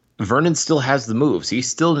say, Vernon still has the moves. He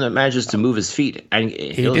still manages to move his feet, and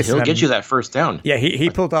he'll get you that first down. Yeah, he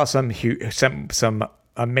pulled off some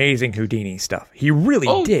amazing Houdini stuff. He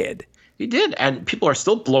really did. He did, and people are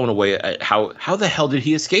still blown away at how the hell did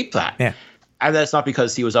he escape that? Yeah, and that's not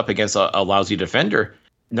because he was up against a lousy defender.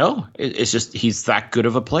 No, it's just he's that good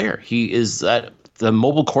of a player. He is the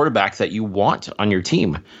mobile quarterback that you want on your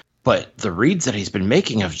team. But the reads that he's been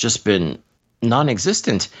making have just been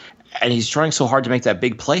non-existent. And he's trying so hard to make that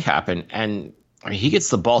big play happen. And I mean, he gets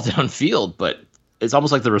the ball downfield, but it's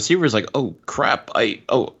almost like the receiver is like, oh, crap.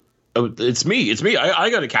 It's me. I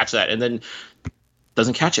got to catch that. And then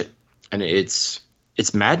doesn't catch it. And it's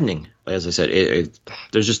maddening. As I said,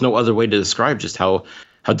 there's just no other way to describe just how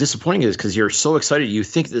disappointing it is, because you're so excited. You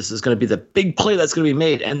think this is going to be the big play that's going to be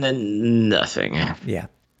made, and then nothing. Yeah.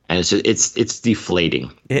 And it's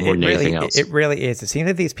deflating more than anything else. It really is. It seems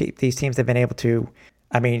that these teams have been able to.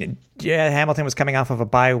 I mean, yeah, Hamilton was coming off of a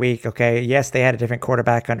bye week. Okay, yes, they had a different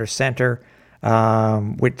quarterback under center,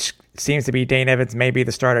 which seems to be Dane Evans may be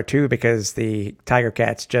the starter too, because the Tiger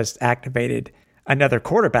Cats just activated another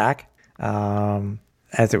quarterback,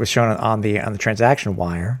 as it was shown on the transaction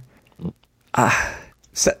wire.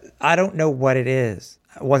 So I don't know what it is.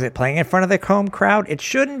 Was it playing in front of the home crowd? It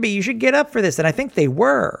shouldn't be. You should get up for this. And I think they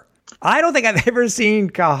were. I don't think I've ever seen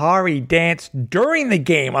Kahari dance during the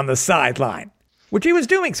game on the sideline, which he was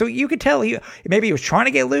doing. So you could tell maybe he was trying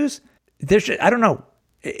to get loose. I don't know.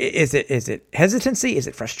 Is it hesitancy? Is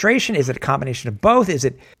it frustration? Is it a combination of both? Is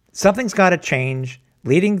it something's got to change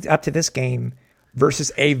leading up to this game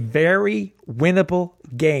versus a very winnable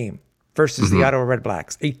game versus the Ottawa Red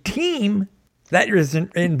Blacks, a team that is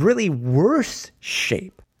in really worse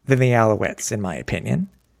shape than the Alouettes, in my opinion.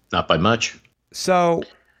 Not by much. So,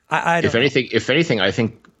 I don't know. If anything, I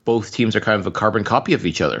think both teams are kind of a carbon copy of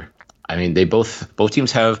each other. I mean, both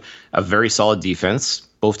teams have a very solid defense.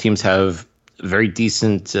 Both teams have very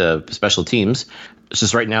decent special teams. It's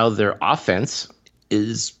just right now their offense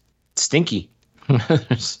is stinky.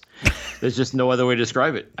 There's just no other way to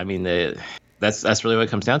describe it. I mean, that's really what it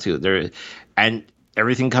comes down to. And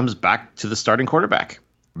everything comes back to the starting quarterback,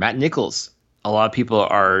 Matt Nichols. A lot of people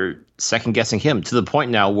are second guessing him to the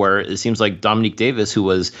point now where it seems like Dominique Davis, he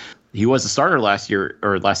was a starter last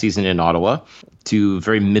season in Ottawa, to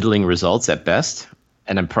very middling results at best.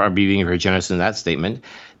 And I'm probably being very generous in that statement.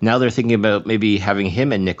 Now they're thinking about maybe having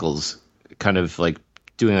him and Nichols kind of like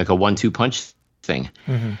doing like a 1-2 punch thing.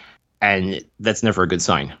 Mm-hmm. And that's never a good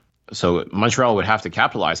sign. So Montreal would have to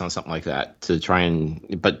capitalize on something like that to try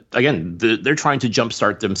but again, they're trying to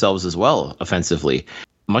jumpstart themselves as well offensively.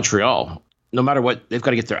 Montreal, no matter what, they've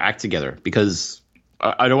got to get their act together, because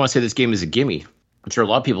I don't want to say this game is a gimme. I'm sure a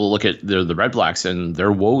lot of people look at the Red Blacks and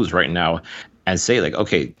their woes right now and say like,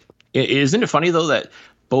 okay, isn't it funny though that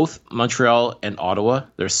both Montreal and Ottawa,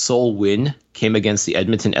 their sole win came against the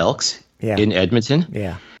Edmonton Elks in Edmonton?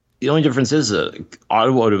 Yeah. The only difference is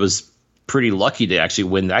Ottawa was pretty lucky to actually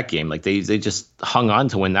win that game. Like they just hung on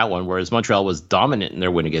to win that one, whereas Montreal was dominant in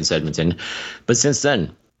their win against Edmonton. But since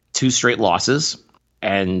then, 2 straight losses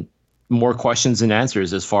and more questions than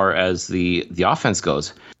answers as far as the offense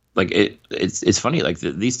goes. Like it's funny. Like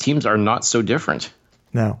these teams are not so different.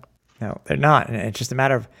 No, they're not. And it's just a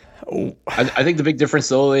matter of. I think the big difference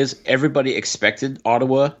though is everybody expected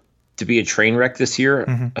Ottawa to be a train wreck this year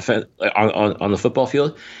on the football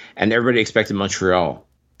field, and everybody expected Montreal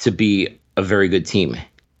to be a very good team.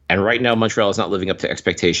 And right now, Montreal is not living up to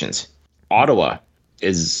expectations. Ottawa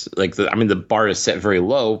is the bar is set very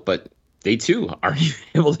low, but they too aren't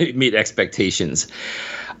able to meet expectations.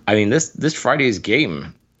 I mean, this Friday's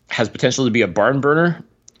game has potential to be a barn burner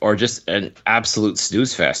or just an absolute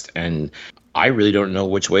snooze fest. And I really don't know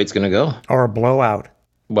which way it's going to go. Or a blowout.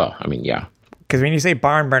 Well, I mean, yeah. Because when you say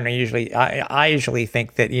barn burner, I usually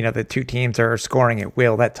think that, the two teams are scoring at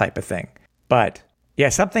will, that type of thing. But yeah,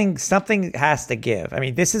 something has to give. I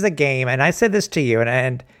mean, this is a game, and I said this to you,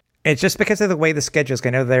 and it's just because of the way the schedule is. I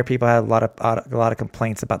know there are people who have a lot of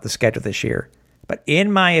complaints about the schedule this year. But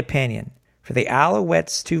in my opinion, for the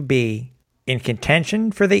Alouettes to be in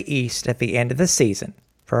contention for the East at the end of the season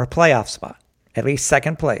for a playoff spot, at least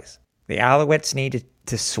second place, the Alouettes need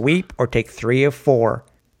to sweep or take 3 of 4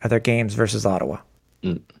 of their games versus Ottawa.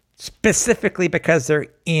 Specifically because they're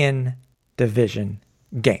in division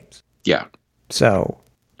games. Yeah. So,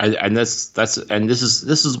 and this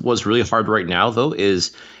is what's really hard right now though,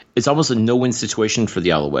 is it's almost a no-win situation for the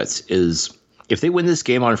Alouettes. Is if they win this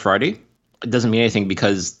game on Friday, it doesn't mean anything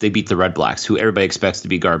because they beat the Red Blacks, who everybody expects to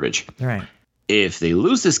be garbage. Right. If they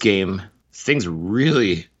lose this game, things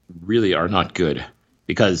really, really are not good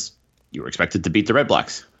because you were expected to beat the Red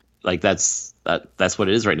Blacks. Like that's what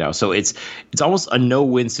it is right now. So it's almost a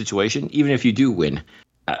no-win situation, even if you do win.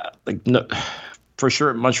 No. For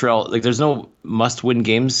sure, Montreal, there's no must-win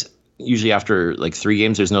games. Usually after 3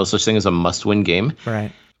 games, there's no such thing as a must-win game.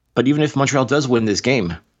 Right. But even if Montreal does win this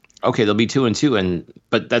game, okay, they'll be 2-2,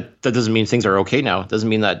 but that doesn't mean things are okay now. It doesn't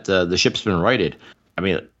mean that the ship's been righted. I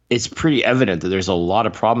mean, it's pretty evident that there's a lot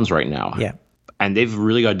of problems right now. Yeah. And they've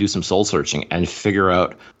really got to do some soul searching and figure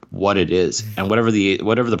out what it is. And whatever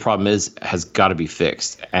the problem is has got to be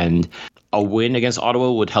fixed. And a win against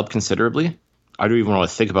Ottawa would help considerably. I don't even want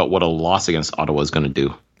to think about what a loss against Ottawa is going to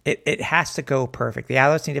do. It has to go perfect. The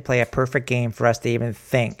Alouettes need to play a perfect game for us to even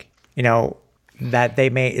think, that the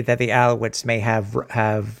Alouettes may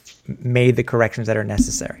have made the corrections that are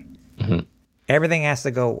necessary. Mm-hmm. Everything has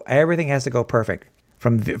to go perfect.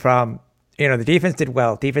 From the defense did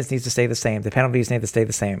well. Defense needs to stay the same. The penalties need to stay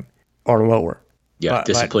the same or lower. Yeah,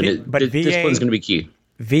 discipline. Discipline is going to be key.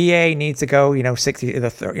 VA needs to go,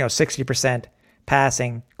 60%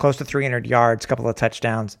 passing, close to 300 yards, a couple of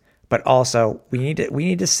touchdowns. But also, we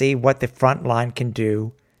need to see what the front line can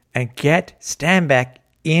do and get Stanback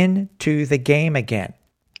into the game again.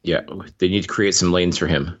 Yeah, they need to create some lanes for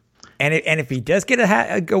him. And if he does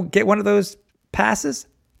go get one of those passes,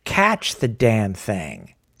 catch the damn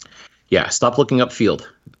thing. Yeah, stop looking upfield.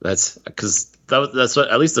 That's what,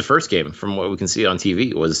 at least the first game, from what we can see on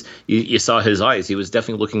TV, was you saw his eyes. He was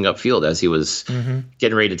definitely looking upfield as he was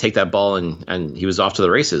getting ready to take that ball, and he was off to the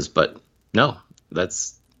races. But no,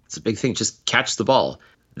 it's a big thing. Just catch the ball,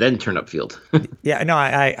 then turn upfield. Yeah, no,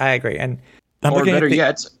 I agree. And or better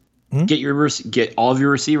yet, get all of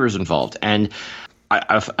your receivers involved. And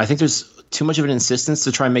I think there's too much of an insistence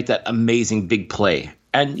to try and make that amazing big play.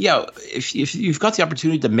 And yeah, if you've got the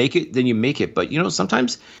opportunity to make it, then you make it. But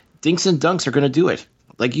sometimes dinks and dunks are going to do it.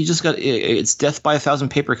 Like, you just it's death by 1,000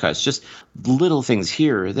 paper cuts. Just little things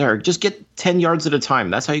here or there. Just get 10 yards at a time.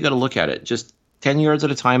 That's how you got to look at it. Just 10 yards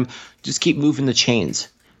at a time. Just keep moving the chains.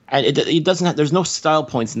 And it doesn't have, there's no style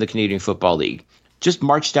points in the Canadian Football League. Just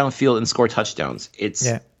march downfield and score touchdowns. It's,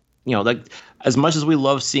 like, as much as we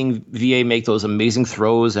love seeing VA make those amazing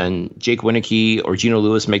throws and Jake Winicky or Geno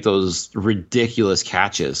Lewis make those ridiculous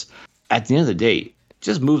catches, at the end of the day,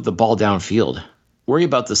 just move the ball downfield. Worry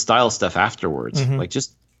about the style stuff afterwards.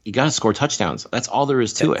 You got to score touchdowns. That's all there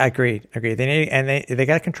is to it. Agreed. They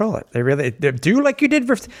got to control it. They do like you did.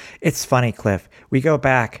 It's funny, Cliff. We go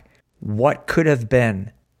back. What could have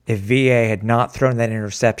been if VA had not thrown that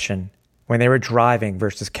interception when they were driving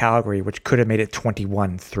versus Calgary, which could have made it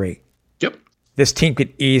 21-3. Yep. This team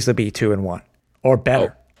could easily be 2-1 or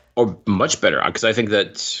better. Or much better. Because I think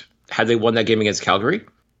that had they won that game against Calgary,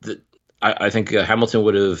 I think Hamilton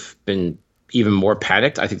would have been even more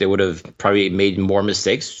panicked. I think they would have probably made more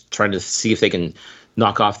mistakes trying to see if they can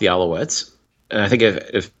knock off the Alouettes. And I think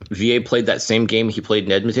if VA played that same game he played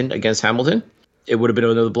in Edmonton against Hamilton, it would have been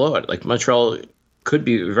another blowout. Like, Montreal could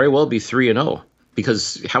very well be 3-0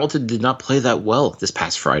 because Hamilton did not play that well this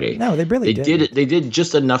past Friday. No, they really did. They did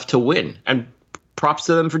just enough to win, and props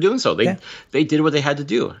to them for doing so. They did what they had to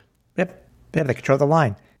do. Yep. Yeah, they control the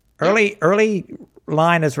line. Early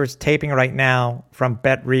line as we're taping right now from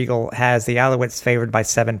Bet Regal has the Alouettes favored by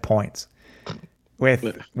 7 points with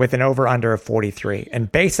an over-under of 43. And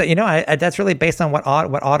that's really based on what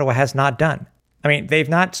Ottawa has not done. I mean, they've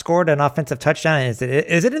not scored an offensive touchdown. Is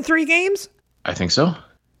it in 3 games? I think so.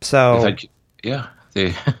 So,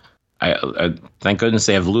 I thank goodness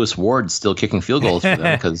they have Lewis Ward still kicking field goals for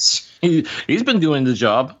them because he's been doing the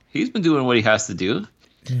job. He's been doing what he has to do.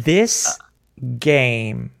 This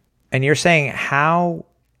game, and you're saying how,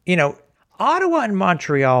 Ottawa and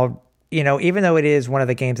Montreal, even though it is one of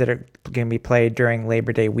the games that are going to be played during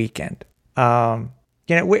Labor Day weekend,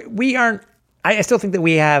 we aren't. I still think that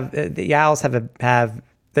we have the Owls have.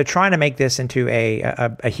 They're trying to make this into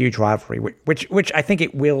a huge rivalry, which I think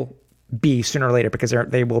it will be sooner or later because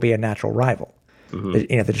they will be a natural rival.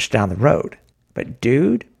 They're just down the road. But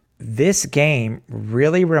dude, this game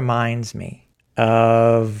really reminds me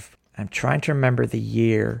of. I'm trying to remember the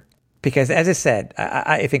year because, as I said,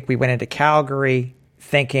 I think we went into Calgary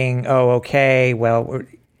thinking, "Oh, okay, well,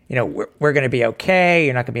 we're going to be okay.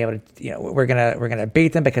 You're not going to be able to, we're going to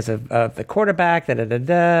beat them because of the quarterback."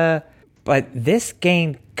 But this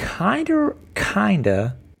game kind of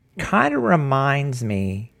reminds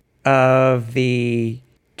me of the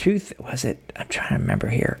was it? I'm trying to remember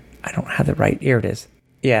here. I don't have the right. Here it is.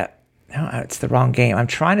 Yeah, no, it's the wrong game. I'm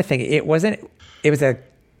trying to think. It was a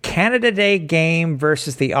Canada Day game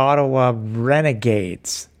versus the Ottawa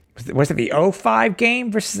Renegades. Was it the 05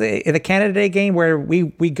 game versus the Canada Day game where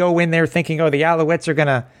we go in there thinking, oh, the Alouettes are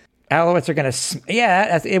gonna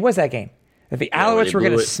it was that game. That the Alouettes were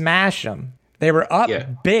going to smash them. They were up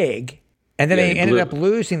big, and then they ended up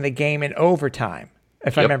losing the game in overtime,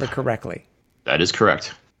 if I remember correctly. That is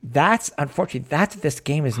correct. That's unfortunately. That's what this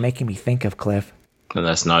game is making me think of, Cliff. And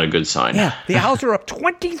that's not a good sign. Yeah, the Owls are up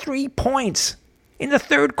 23 points in the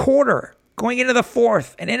third quarter, going into the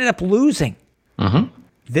fourth, and ended up losing. Mm-hmm.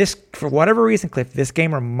 This, for whatever reason, Cliff, this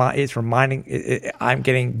game is reminding. I'm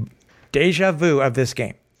getting deja vu of this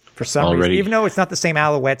game for some reason. Even though it's not the same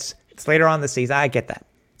Alouettes, it's later on in the season. I get that.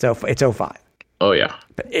 So it's 05. Oh yeah.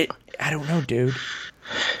 But I don't know, dude.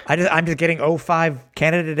 I'm just getting 05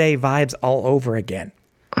 Canada Day vibes all over again.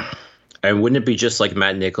 And wouldn't it be just like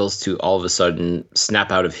Matt Nichols to all of a sudden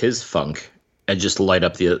snap out of his funk and just light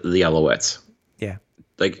up the Alouettes? Yeah.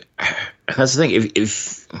 Like, that's the thing.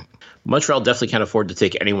 If Montreal definitely can't afford to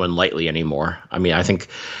take anyone lightly anymore. I mean, I think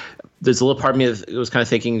there's a little part of me that was kind of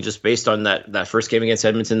thinking, just based on that first game against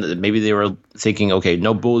Edmonton, that maybe they were thinking, okay,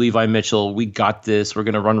 no Bo Levi Mitchell, we got this. We're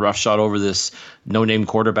going to run roughshod over this no-name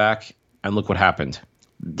quarterback. And look what happened.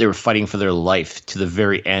 They were fighting for their life to the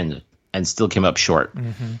very end and still came up short.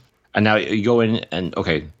 Mm-hmm. And now you go in and,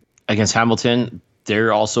 okay, against Hamilton,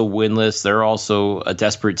 they're also winless. They're also a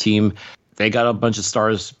desperate team. They got a bunch of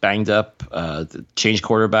stars banged up, change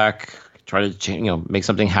quarterback, try to make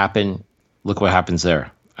something happen. Look what happens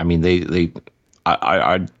there. I mean,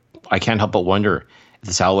 I can't help but wonder if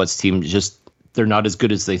this Alouettes team they're not as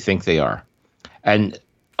good as they think they are. And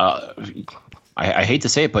I hate to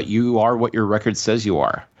say it, but you are what your record says you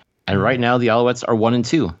are. And right now, the Alouettes are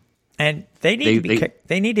 1-2. And they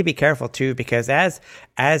need to be careful too, because as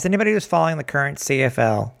anybody who's following the current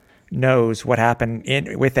CFL knows what happened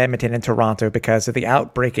with Edmonton and Toronto because of the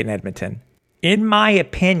outbreak in Edmonton. In my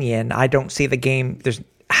opinion, I don't see the game.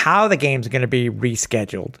 How the game's going to be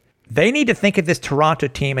rescheduled. They need to think of this Toronto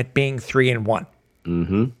team at being 3-1.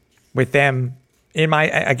 Mm-hmm. With them,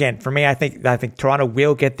 for me, I think Toronto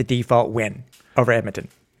will get the default win over Edmonton.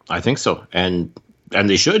 I think so, and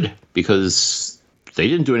they should, because they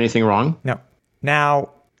didn't do anything wrong. No.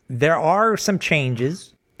 Now there are some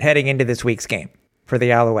changes heading into this week's game for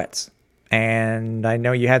the Alouettes, and I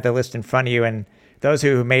know you have the list in front of you, and those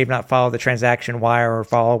who may have not followed the transaction wire or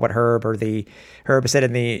follow what Herb said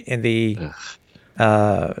in the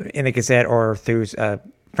Gazette or through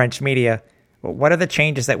French media, what are the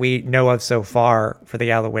changes that we know of so far for the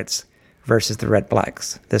Alouettes versus the Red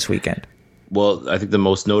Blacks this weekend? Well, I think the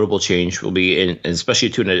most notable change will be, especially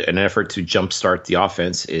to an effort to jumpstart the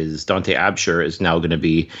offense, is Dante Absher is now going to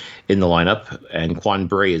be in the lineup, and Quan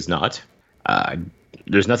Bray is not.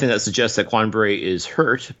 There's nothing that suggests that Quan Bray is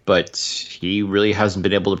hurt, but he really hasn't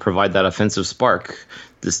been able to provide that offensive spark.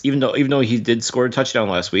 Even though he did score a touchdown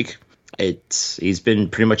last week, he's been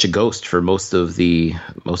pretty much a ghost for most of the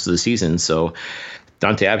season. So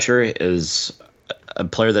Dante Absher is a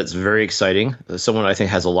player that's very exciting. Someone I think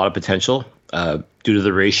has a lot of potential. Due to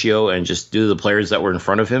the ratio and just due to the players that were in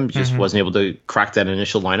front of him, just wasn't able to crack that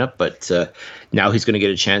initial lineup. But now he's going to get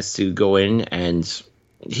a chance to go in, and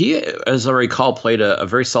he, as I recall, played a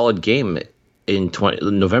very solid game in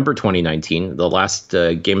November 2019, the last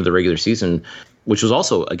game of the regular season, which was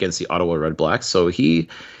also against the Ottawa Red Blacks. So he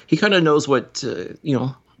kind of knows what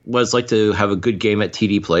it's like to have a good game at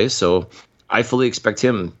TD play. So I fully expect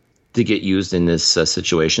him to get used in this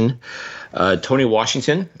situation. Tony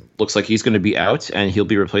Washington looks like he's going to be out, and he'll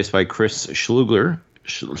be replaced by Chris Schlugler.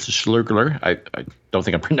 I don't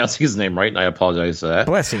think I'm pronouncing his name right, and I apologize for that.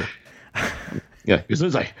 Bless you. Yeah,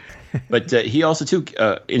 but he also, too,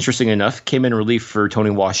 interesting enough, came in relief for Tony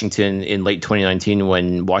Washington in late 2019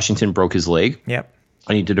 when Washington broke his leg. Yep.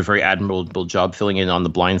 And he did a very admirable job filling in on the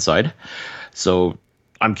blind side. So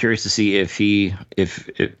I'm curious to see if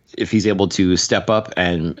he's able to step up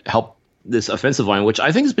and help this offensive line, which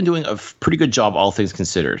I think has been doing a pretty good job, all things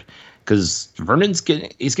considered. Because Vernon's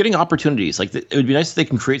getting opportunities. Like, it would be nice if they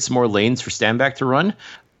can create some more lanes for Stanback to run,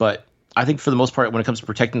 but I think for the most part, when it comes to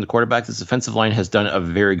protecting the quarterback, this offensive line has done a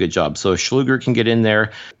very good job. So if Schluger can get in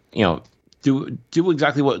there, do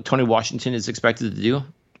exactly what Tony Washington is expected to do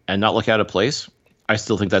and not look out of place, I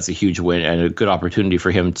still think that's a huge win and a good opportunity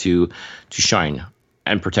for him to shine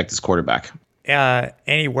and protect his quarterback.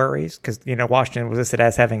 Any worries? Because, Washington was listed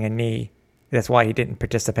as having a knee. That's why he didn't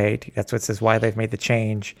participate. That's why they've made the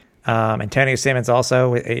change. Antonio Simmons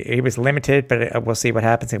also, he was limited, but we'll see what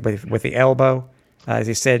happens with the elbow. As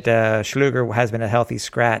you said, Schluger has been a healthy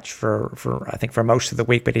scratch for I think for most of the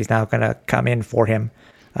week, but he's now going to come in for him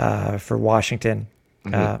for Washington.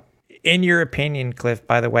 Mm-hmm. In your opinion, Cliff,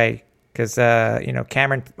 by the way, because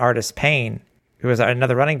Cameron Artis-Payne, who was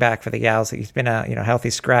another running back for the Owls, he's been a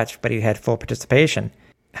healthy scratch, but he had full participation.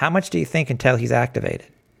 How much do you think until he's activated?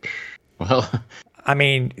 Well, I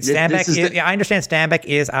mean, Stanback. I understand Stanback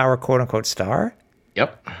is our quote unquote star.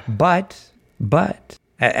 Yep. But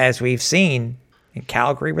as we've seen in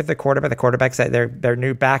Calgary with the quarterbacks that their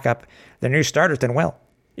new backup, their new starter's done well.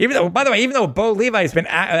 Even though Bo Levi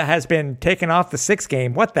has been taken off the 6th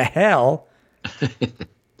game, what the hell?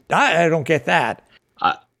 I don't get that.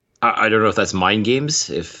 I don't know if that's mind games.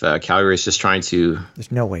 If Calgary is just trying to,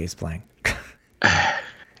 There's no way he's playing.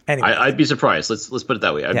 Anyway, I'd be surprised. Let's put it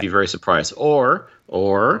that way. I'd be very surprised. Or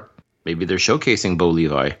maybe they're showcasing Bo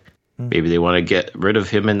Levi. Maybe they want to get rid of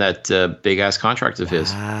him in that big ass contract of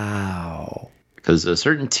his. Wow. Because a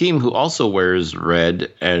certain team who also wears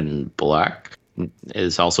red and black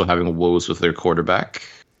is also having woes with their quarterback.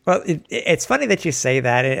 Well, it's funny that you say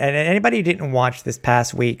that. And anybody who didn't watch this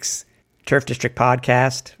past week's Turf District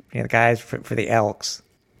podcast, the guys for the Elks,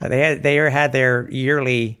 they had their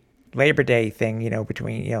yearly Labor Day thing,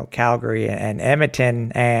 between Calgary and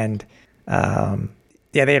Edmonton, and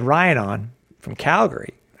they had Ryan on from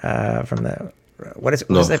Calgary, from the what is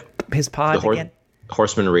his pod again?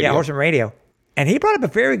 Horseman Radio. Yeah, Horseman Radio, and he brought up a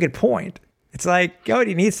very good point. It's like, do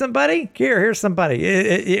you need somebody? Here's somebody.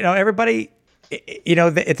 Everybody.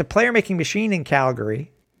 It's a player-making machine in Calgary,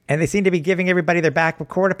 and they seem to be giving everybody their backup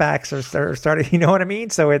quarterbacks or started. You know what I mean?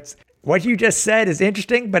 So it's what you just said is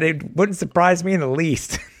interesting, but it wouldn't surprise me in the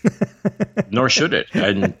least. Nor should it.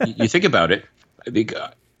 And you think about it,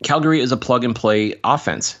 Calgary is a plug-and-play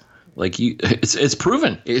offense. Like it's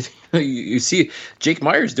proven. You see, Jake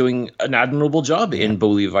Myers doing an admirable job in Bo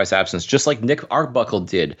Levi's absence, just like Nick Arbuckle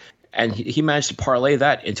did, and he managed to parlay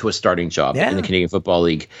that into a starting job in the Canadian Football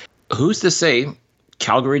League. Who's to say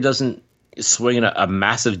Calgary doesn't swing a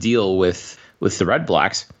massive deal with the Red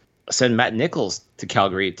Blacks, send Matt Nichols to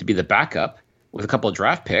Calgary to be the backup with a couple of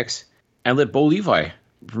draft picks, and let Bo Levi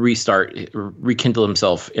rekindle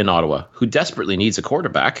himself in Ottawa, who desperately needs a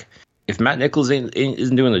quarterback. If Matt Nichols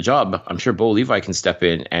isn't doing the job, I'm sure Bo Levi can step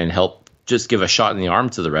in and help just give a shot in the arm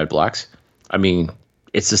to the Red Blacks. I mean,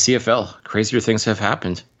 it's the CFL. Crazier things have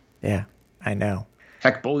happened. Yeah, I know.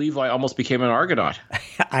 Heck, Bo Levi almost became an Argonaut.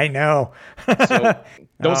 I know. So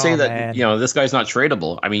don't say that, this guy's not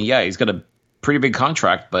tradable. I mean, yeah, he's got a pretty big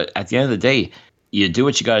contract, but at the end of the day, you do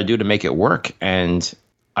what you got to do to make it work. And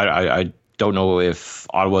I don't know if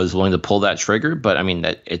Ottawa is willing to pull that trigger, but I mean,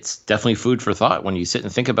 it's definitely food for thought when you sit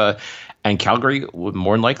and think about it. And Calgary would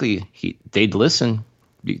more than likely, they'd listen.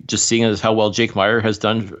 Just seeing as how well Jake Mayer has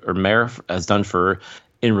done for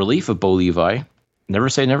in relief of Bo Levi. Never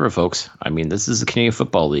say never, folks. I mean, this is the Canadian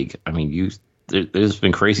Football League. I mean, there's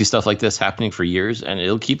been crazy stuff like this happening for years, and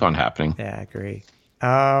it'll keep on happening. Yeah, I agree.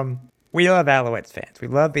 We love Alouettes fans. We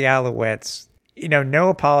love the Alouettes. No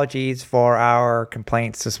apologies for our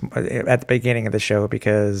complaints at the beginning of the show,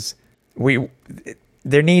 because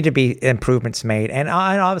there need to be improvements made, and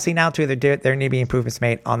obviously now too there need to be improvements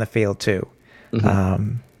made on the field too.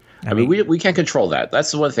 Mm-hmm. I mean, we can't control that.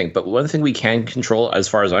 That's the one thing. But one thing we can control, as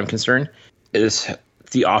far as I'm concerned, is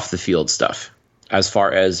the off-the-field stuff, as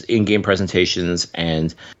far as in-game presentations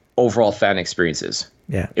and overall fan experiences.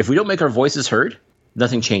 Yeah. If we don't make our voices heard,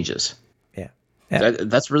 nothing changes. Yeah.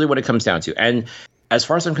 That's really what it comes down to. And as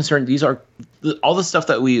far as I'm concerned, these are all the stuff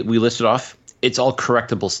that we listed off. It's all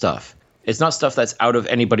correctable stuff. It's not stuff that's out of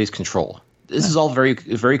anybody's control. This is all very,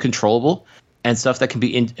 very controllable and stuff that can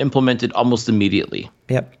be implemented almost immediately.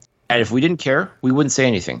 Yep. And if we didn't care, we wouldn't say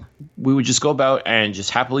anything. We would just go about and just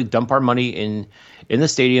happily dump our money in the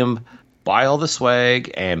stadium, buy all the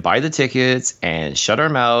swag and buy the tickets and shut our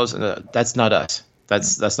mouths. That's not us.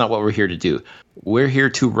 That's not what we're here to do. We're here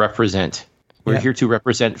to represent. We're here to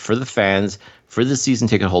represent for the fans, for the season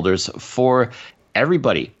ticket holders, for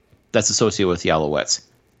everybody that's associated with the Alouettes,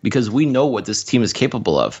 because we know what this team is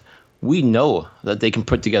capable of. We know that they can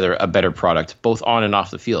put together a better product, both on and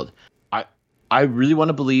off the field. I really want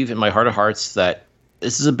to believe in my heart of hearts that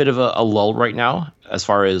this is a bit of a lull right now as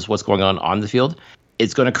far as what's going on the field.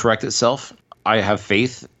 It's going to correct itself. I have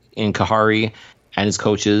faith in Kahari and his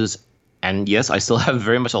coaches. And yes, I still have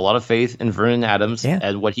very much a lot of faith in Vernon Adams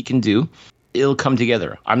and what he can do. It'll come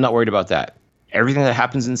together. I'm not worried about that. Everything that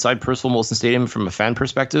happens inside Percival Molson Stadium from a fan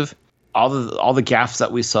perspective, all the gaffes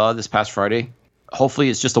that we saw this past Friday, hopefully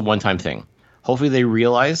it's just a one-time thing. Hopefully they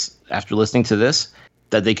realize after listening to this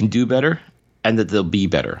that they can do better and that they'll be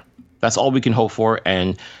better. That's all we can hope for.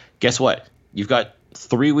 And guess what? You've got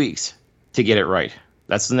 3 weeks to get it right.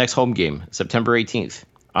 That's the next home game, September 18th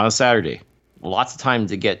on a Saturday. Lots of time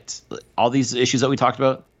to get all these issues that we talked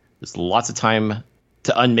about. There's lots of time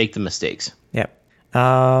to unmake the mistakes. Yep.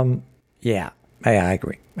 Yeah, I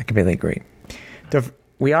agree. I completely agree.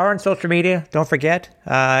 We are on social media. Don't forget.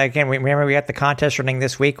 Again, remember we got the contest running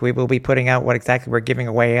this week. We will be putting out what exactly we're giving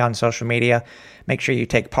away on social media. Make sure you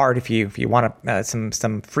take part if you want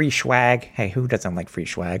some free swag. Hey, who doesn't like free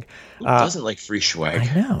swag? Who doesn't like free swag?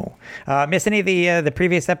 I know. Miss any of the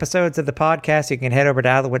previous episodes of the podcast? You can head over to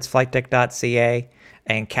alouettesflightdeck.ca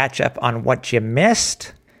and catch up on what you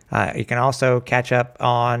missed. You can also catch up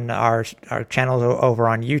on our channels over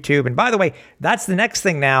on YouTube. And by the way, that's the next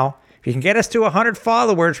thing now. If you can get us to 100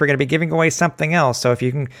 followers, we're going to be giving away something else. So if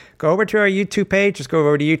you can go over to our YouTube page, just go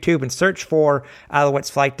over to YouTube and search for Alouettes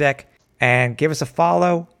Flight Deck and give us a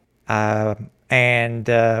follow. And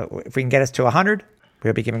if we can get us to 100,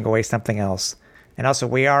 we'll be giving away something else. And also,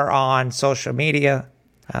 we are on social media.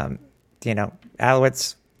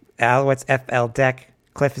 Alouettes FL Deck.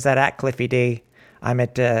 Cliff is at Cliffy D. I'm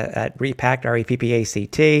at Repact,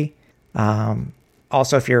 REPPACT.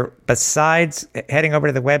 Also, if you're besides heading over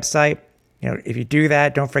to the website, if you do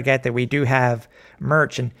that, don't forget that we do have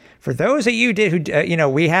merch. And for those of you who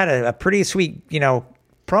we had a pretty sweet,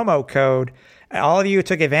 promo code. All of you who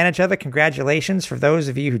took advantage of it, congratulations. For those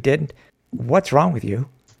of you who didn't, what's wrong with you?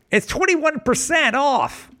 It's 21%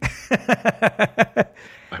 off.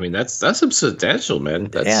 I mean, that's substantial, man.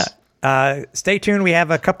 Yeah. Stay tuned. We have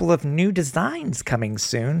a couple of new designs coming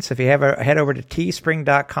soon. So if you head over to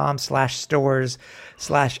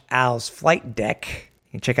teespring.com/stores/Al's Flight Deck,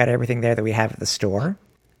 you can check out everything there that we have at the store.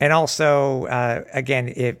 And also,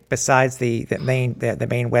 again, besides the main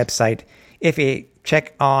website, if you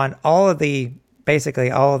check on basically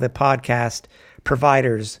all of the podcast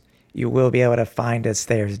providers, you will be able to find us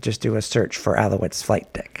there. Just do a search for Alouettes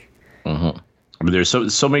Flight Deck. Mm-hmm. I mean, there's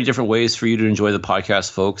so many different ways for you to enjoy the podcast,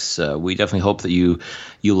 folks. We definitely hope that you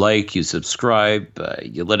subscribe,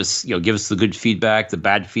 you let us, give us the good feedback, the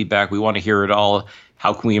bad feedback. We want to hear it all.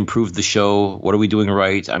 How can we improve the show? What are we doing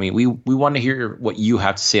right? I mean, we want to hear what you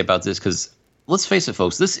have to say about this, because let's face it,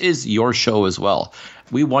 folks, this is your show as well.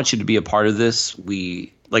 We want you to be a part of this.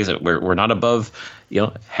 Like I said, we're not above,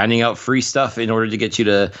 handing out free stuff in order to get you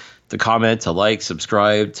to comment, to like,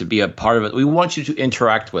 subscribe, to be a part of it. We want you to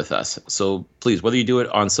interact with us. So please, whether you do it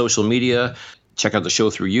on social media, check out the show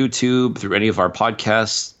through YouTube, through any of our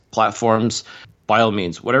podcast platforms, by all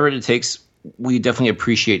means, whatever it takes, we definitely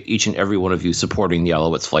appreciate each and every one of you supporting the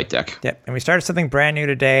Alouettes Flight Deck. Yep, and we started something brand new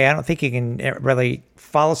today. I don't think you can really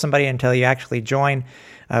follow somebody until you actually join.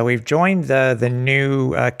 We've joined the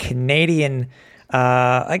new Canadian,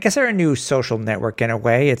 I guess they're a new social network in a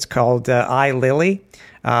way. It's called iLily.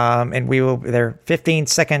 And they're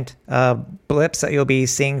 15-second blips that you'll be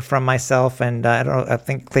seeing from myself. And I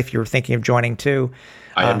think, Cliff, you were thinking of joining too.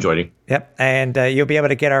 I am joining. Yep. And you'll be able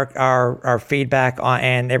to get our feedback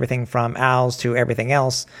and everything from Al's to everything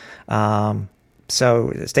else.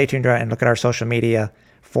 So stay tuned and look at our social media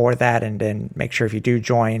for that. And then make sure if you do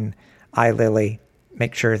join iLily,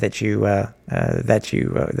 make sure that you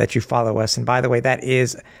follow us. And by the way, that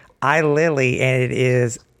is iLily, and it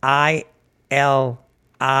is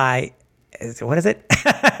what is it?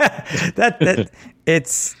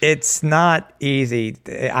 It's not easy.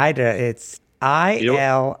 It's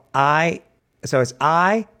ILI. So it's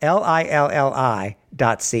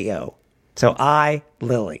ILILLI.co. So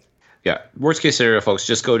iLily. Yeah. Worst case scenario, folks,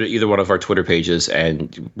 just go to either one of our Twitter pages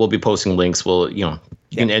and we'll be posting links. You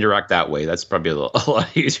can interact that way. That's probably a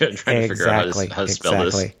lot easier than trying to figure out how to spell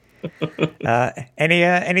this.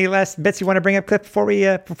 Any last bits you want to bring up, Cliff, before we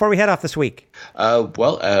head off this week?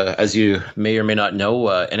 As you may or may not know,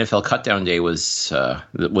 NFL Cutdown Day was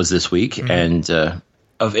this week, mm-hmm. and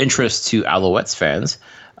of interest to Alouettes fans,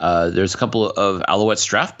 there's a couple of Alouettes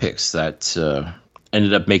draft picks that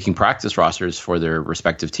ended up making practice rosters for their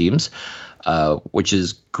respective teams, which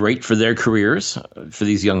is great for their careers for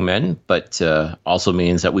these young men, but also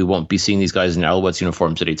means that we won't be seeing these guys in Alouettes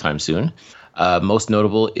uniforms anytime soon. Most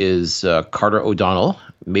notable is Carter O'Donnell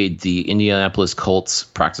made the Indianapolis Colts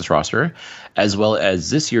practice roster, as well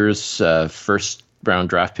as this year's second round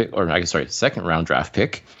draft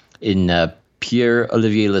pick in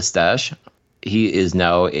Pierre-Olivier Lestage. He is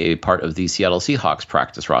now a part of the Seattle Seahawks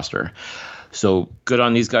practice roster. So good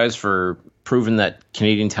on these guys for proving that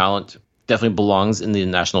Canadian talent definitely belongs in the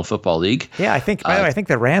National Football League. Yeah, I think. By the way, I think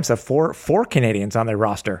the Rams have four Canadians on their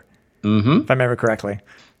roster, if I remember correctly.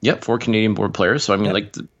 Yep, 4 Canadian-born players. So, I mean,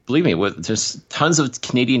 believe me, there's tons of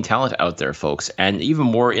Canadian talent out there, folks, and even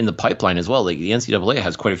more in the pipeline as well. Like the NCAA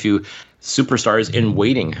has quite a few superstars in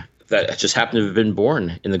waiting that just happen to have been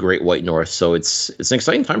born in the Great White North. So it's an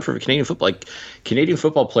exciting time for Canadian football. Like Canadian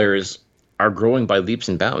football players are growing by leaps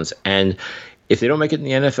and bounds, and if they don't make it in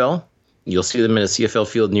the NFL, you'll see them in a CFL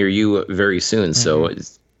field near you very soon. Mm-hmm.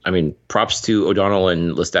 So, props to O'Donnell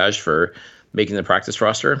and Lestage for making the practice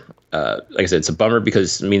roster. Like I said, it's a bummer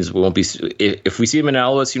because it means we won't be. If we see him in an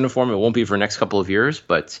Alouettes uniform, it won't be for the next couple of years.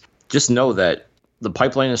 But just know that the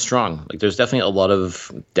pipeline is strong. Like there's definitely a lot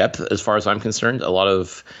of depth as far as I'm concerned. A lot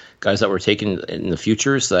of guys that were taken in the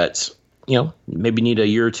futures that maybe need a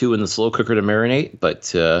year or two in the slow cooker to marinate.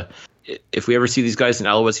 But if we ever see these guys in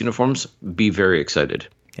Alouettes uniforms, be very excited.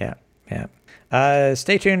 Yeah.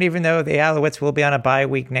 Stay tuned. Even though the Alouettes will be on a bye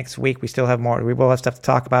week next week, we still have more. We will have stuff to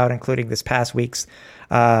talk about, including this past week's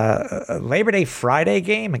Labor Day Friday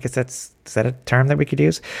game. I guess is that a term that we could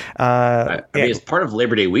use? I mean, it's part of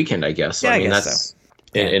Labor Day weekend, I guess. Yeah, I mean, guess that's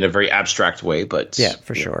so. in a very abstract way, but yeah,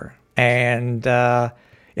 for sure. And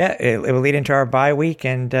it will lead into our bye week,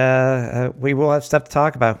 and we will have stuff to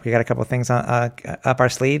talk about. We got a couple of things up our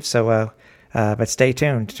sleeves, so but stay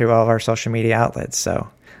tuned to all of our social media outlets.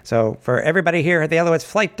 So for everybody here at the Alouettes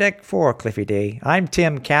Flight Deck, for Cliffy D, I'm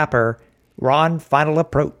Tim Capper. Ron, final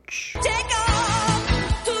approach. Take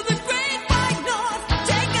off to the great white north.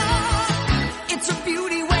 Take off. It's a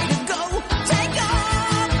beauty way to go. Take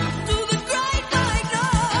off to the great white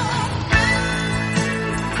north.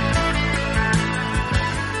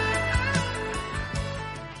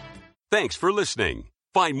 Thanks for listening.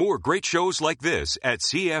 Find more great shows like this at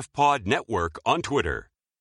CF Pod Network on Twitter.